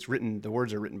book. I think the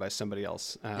words are written by somebody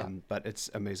else, but it's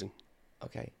amazing.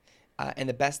 Okay. And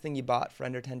the best thing you bought for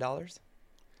under $10?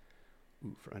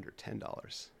 Ooh, for under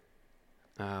 $10.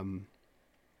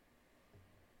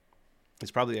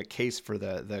 It's probably a case for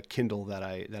the Kindle that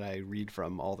I read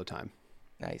from all the time.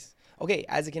 Nice. Okay,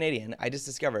 as a Canadian, I just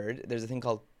discovered there's a thing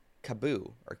called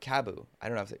Kaboo or Kaboo. I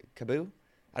don't know if it's Kaboo.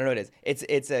 I don't know what it is.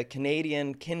 It's a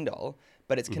Canadian Kindle,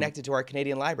 but it's connected to our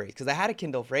Canadian libraries. Because I had a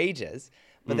Kindle for ages,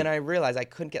 but then I realized I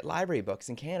couldn't get library books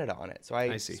in Canada on it. So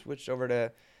I switched over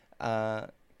to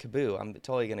Kaboo. I'm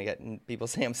totally going to get people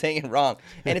say I'm saying it wrong.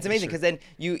 And it's amazing because then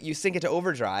you sync it to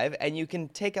Overdrive and you can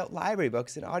take out library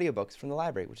books and audiobooks from the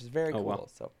library, which is very cool. Wow.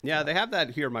 So yeah, they have that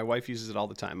here. My wife uses it all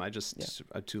the time. I'm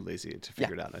too lazy to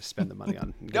figure it out. I spend the money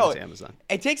on going to Amazon.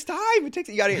 It takes time. You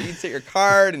insert your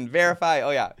card and verify. Oh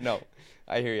yeah, no,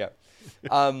 I hear you.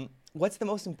 What's the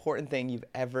most important thing you've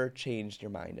ever changed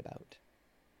your mind about?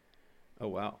 Oh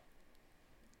wow.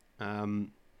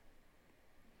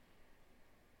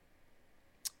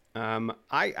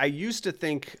 I used to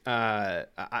think I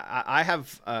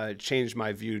have changed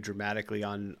my view dramatically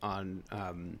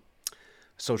on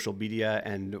social media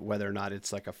and whether or not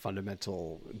it's like a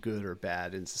fundamental good or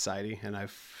bad in society. And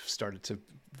I've started to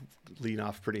lean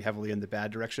off pretty heavily in the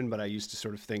bad direction. But I used to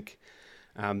sort of think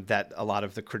that a lot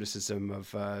of the criticism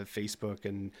of Facebook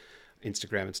and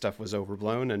Instagram and stuff was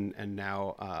overblown. And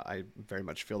now I very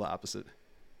much feel the opposite.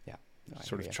 Yeah.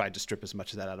 Sort of tried to strip as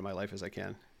much of that out of my life as I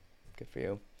can. Good for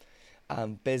you.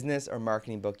 Business or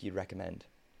marketing book you'd recommend?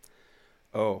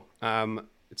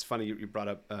 It's funny you brought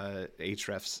up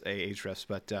Ahrefs,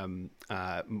 but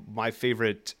my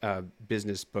favorite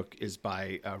business book is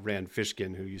by Rand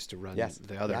Fishkin, who used to run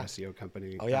the other SEO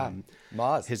company. Oh yeah,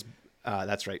 Moz.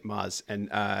 That's right, Moz. And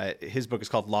his book is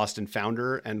called Lost and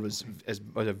Founder, and was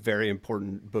a very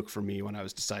important book for me when I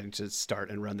was deciding to start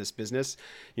and run this business.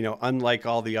 Unlike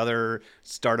all the other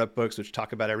startup books, which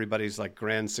talk about everybody's like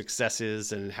grand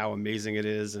successes and how amazing it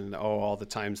is, and all the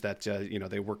times that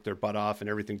they worked their butt off and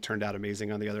everything turned out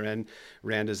amazing on the other end,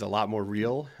 Rand is a lot more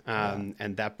real.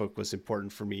 And that book was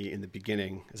important for me in the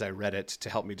beginning as I read it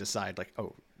to help me decide like,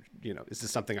 is this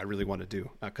something I really want to do?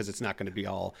 Because it's not going to be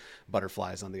all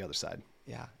butterflies on the other side.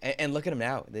 Yeah, and look at him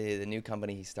now. The new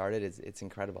company he started it's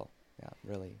incredible. Yeah,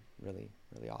 really, really,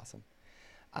 really awesome.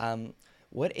 I know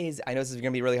this is going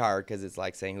to be really hard because it's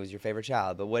like saying who's your favorite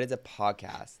child, but what is a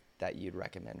podcast that you'd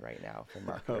recommend right now for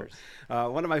marketers?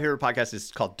 One of my favorite podcasts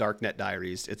is called Darknet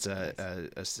Diaries. It's a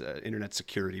internet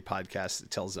security podcast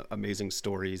that tells amazing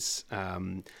stories.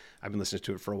 I've been listening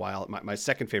to it for a while. My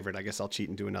second favorite, I guess I'll cheat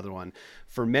and do another one.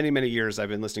 For many, many years, I've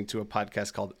been listening to a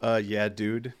podcast called Yeah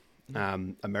Dude,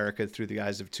 America Through the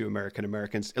Eyes of Two American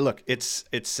Americans. Look, it's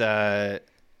the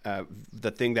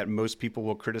thing that most people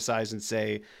will criticize and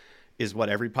say is what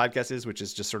every podcast is, which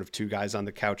is just sort of two guys on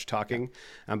the couch talking.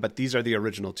 But these are the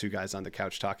original two guys on the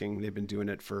couch talking. They've been doing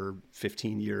it for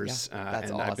 15 years, and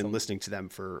awesome. I've been listening to them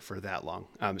for that long.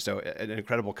 So an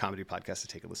incredible comedy podcast to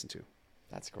take a listen to.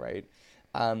 That's great.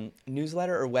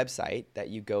 Newsletter or website that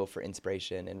you go for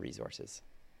inspiration and resources?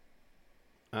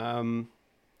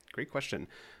 Great question.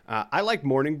 I like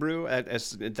Morning Brew.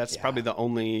 That's probably the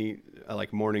only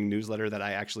morning newsletter that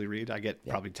I actually read. I get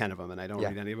probably 10 of them, and I don't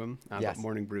read any of them. But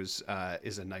Morning Brews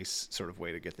is a nice sort of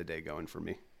way to get the day going for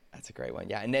me. That's a great one.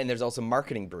 Yeah, and then there's also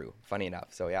Marketing Brew. Funny enough.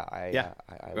 So I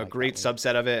a great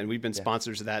subset of it, and we've been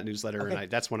sponsors of that newsletter, and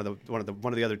that's one of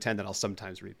the other 10 that I'll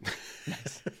sometimes read.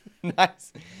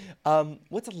 Nice.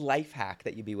 What's a life hack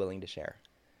that you'd be willing to share?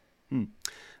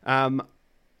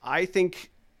 I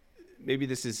think maybe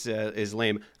this is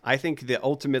lame. I think the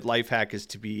ultimate life hack is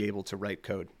to be able to write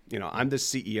code. You know, I'm the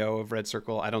CEO of Red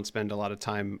Circle. I don't spend a lot of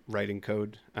time writing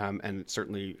code. And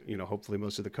certainly, you know, hopefully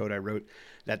most of the code I wrote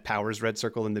that powers Red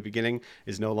Circle in the beginning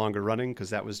is no longer running, because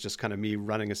that was just kind of me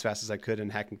running as fast as I could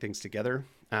and hacking things together.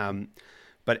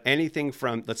 But anything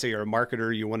from, let's say you're a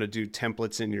marketer, you want to do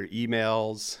templates in your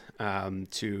emails,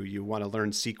 to you want to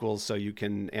learn SQL so you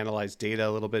can analyze data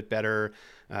a little bit better,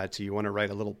 to you want to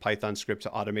write a little Python script to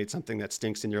automate something that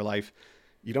stinks in your life.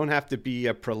 You don't have to be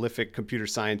a prolific computer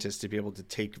scientist to be able to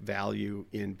take value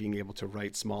in being able to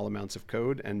write small amounts of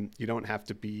code. And you don't have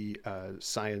to be a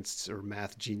science or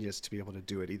math genius to be able to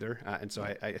do it either. And so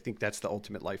I think that's the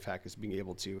ultimate life hack, is being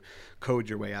able to code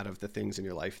your way out of the things in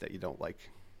your life that you don't like.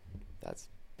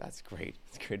 That's great.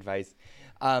 That's great advice.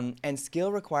 And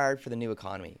skill required for the new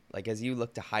economy. Like, as you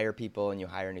look to hire people and you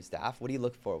hire new staff, what do you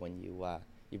look for when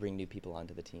you bring new people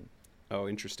onto the team? Oh,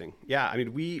 interesting. Yeah, I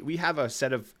mean, we have a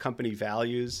set of company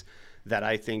values that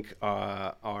I think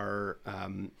are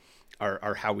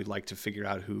how we'd like to figure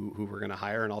out who we're going to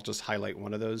hire. And I'll just highlight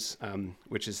one of those,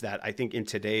 which is that I think in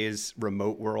today's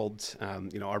remote world,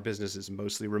 our business is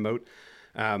mostly remote.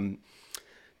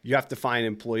 You have to find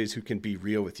employees who can be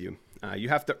real with you. You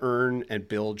have to earn and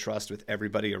build trust with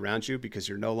everybody around you, because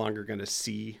you're no longer going to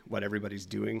see what everybody's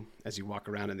doing as you walk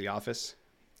around in the office.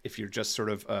 If you're just sort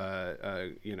of,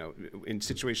 in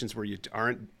situations where you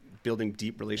aren't building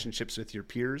deep relationships with your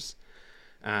peers,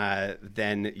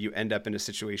 then you end up in a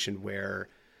situation where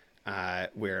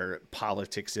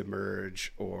politics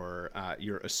emerge, or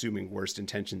you're assuming worst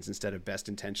intentions instead of best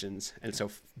intentions. And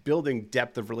so building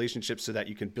depth of relationships so that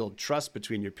you can build trust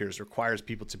between your peers requires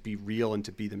people to be real and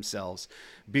to be themselves.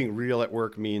 Being real at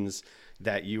work means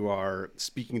that you are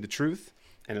speaking the truth.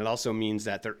 And it also means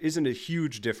that there isn't a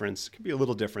huge difference, it could be a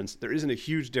little difference, there isn't a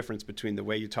huge difference between the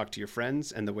way you talk to your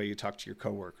friends and the way you talk to your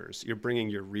coworkers. You're bringing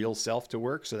your real self to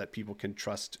work so that people can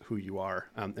trust who you are.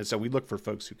 And so we look for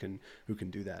folks who can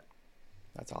do that.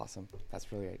 That's awesome.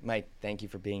 That's really great. Mike, thank you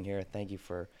for being here. Thank you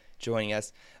for joining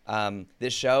us.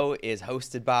 This show is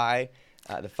hosted by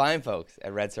the fine folks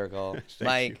at Red Circle.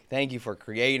 Mike, thank you for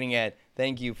creating it.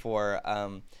 Thank you for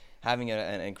having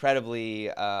an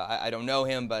incredibly, I don't know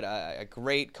him, but a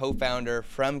great co-founder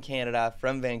from Canada,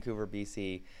 from Vancouver,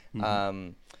 BC,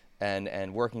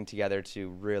 and working together to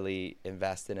really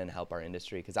invest in and help our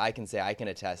industry. Because I can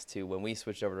attest to, when we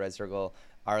switched over to Red Circle,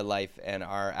 our life and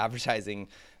our advertising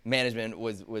management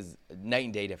was night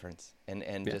and day difference,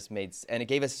 and just made, and it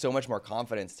gave us so much more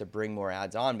confidence to bring more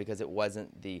ads on, because it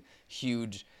wasn't the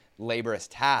huge laborious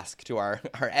task to our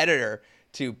editor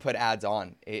to put ads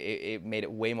on. It made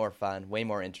it way more fun, way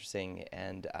more interesting,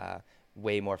 and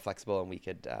way more flexible, and we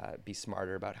could be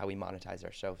smarter about how we monetize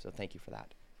our show. So thank you for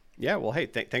that. Yeah, well, hey,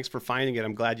 thanks for finding it.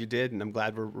 I'm glad you did, and I'm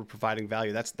glad we're providing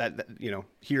value. That's that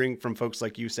hearing from folks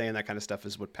like you saying that kind of stuff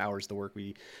is what powers the work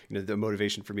the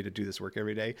motivation for me to do this work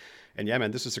every day. And yeah,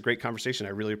 man, this was a great conversation.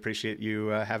 I really appreciate you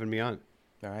having me on.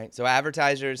 All right. So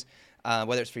advertisers,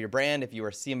 whether it's for your brand, if you are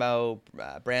a CMO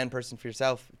brand person for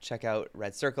yourself, check out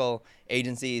Red Circle.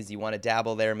 Agencies, you want to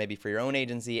dabble there maybe for your own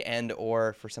agency and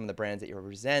or for some of the brands that you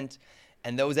represent.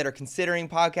 And those that are considering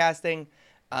podcasting,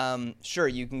 sure,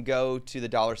 you can go to the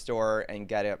dollar store and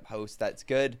get a host that's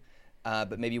good,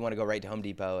 but maybe you want to go right to Home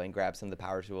Depot and grab some of the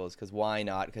power tools, because why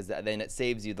not? Because then it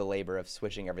saves you the labor of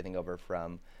switching everything over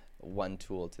from one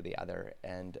tool to the other.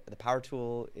 And the power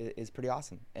tool is pretty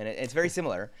awesome, and it's very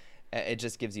similar. It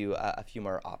just gives you a few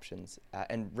more options,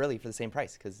 and really for the same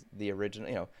price, because the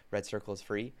original, Red Circle is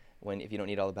free if you don't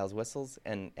need all the bells and whistles,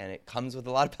 and it comes with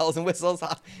a lot of bells and whistles.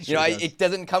 It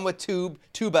doesn't come with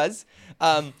tubas,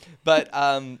 but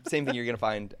same thing you're gonna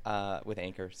find with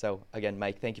Anchor. So again,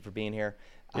 Mike, thank you for being here.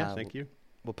 Yeah, thank you.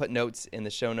 We'll put notes in the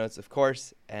show notes, of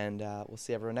course, and we'll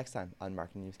see everyone next time on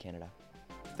Marketing News Canada.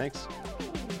 Thanks.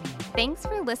 Thanks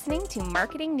for listening to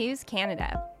Marketing News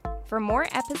Canada. For more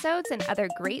episodes and other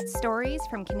great stories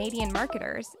from Canadian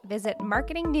marketers, visit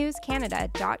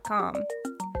marketingnewscanada.com.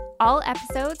 All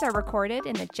episodes are recorded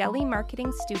in the Jelly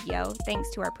Marketing Studio thanks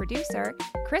to our producer,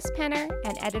 Chris Penner,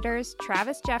 and editors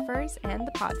Travis Jeffers and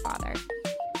The Podfather.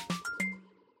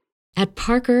 At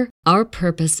Parker, our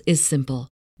purpose is simple.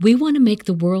 We want to make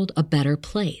the world a better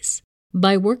place.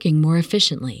 By working more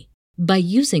efficiently, by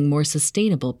using more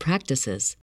sustainable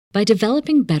practices, by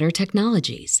developing better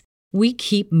technologies, we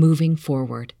keep moving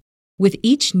forward. With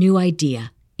each new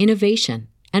idea, innovation,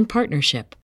 and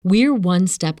partnership, we're one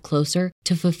step closer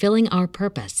to fulfilling our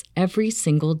purpose every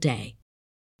single day.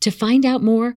 To find out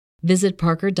more, visit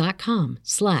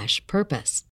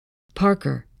parker.com/purpose.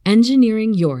 Parker,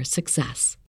 engineering your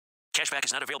success. Cashback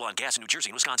is not available on gas in New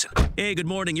Jersey and Wisconsin. Hey, good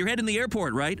morning. You're heading to the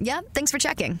airport, right? Yep, thanks for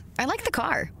checking. I like the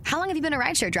car. How long have you been a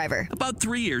rideshare driver? About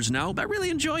 3 years now. I really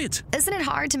enjoy it. Isn't it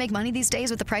hard to make money these days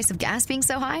with the price of gas being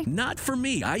so high? Not for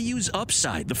me. I use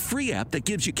Upside, the free app that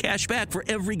gives you cash back for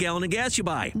every gallon of gas you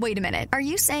buy. Wait a minute. Are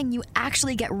you saying you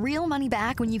actually get real money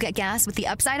back when you get gas with the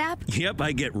Upside app? Yep,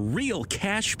 I get real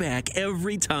cash back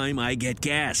every time I get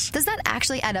gas. Does that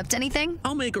actually add up to anything?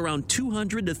 I'll make around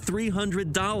 $200 to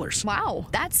 $300. Wow,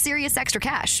 that's serious extra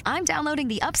cash. I'm downloading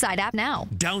the Upside app now.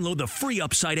 Download the free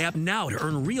Upside app now to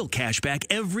earn real cash back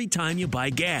every time you buy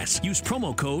gas. Use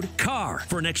promo code CAR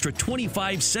for an extra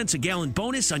 25 cents a gallon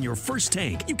bonus on your first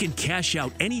tank. You can cash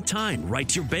out anytime right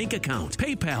to your bank account,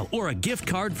 PayPal, or a gift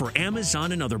card for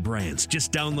Amazon and other brands.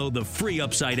 Just download the free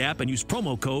Upside app and use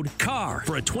promo code CAR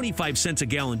for a 25 cents a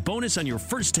gallon bonus on your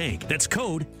first tank. That's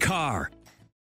code CAR.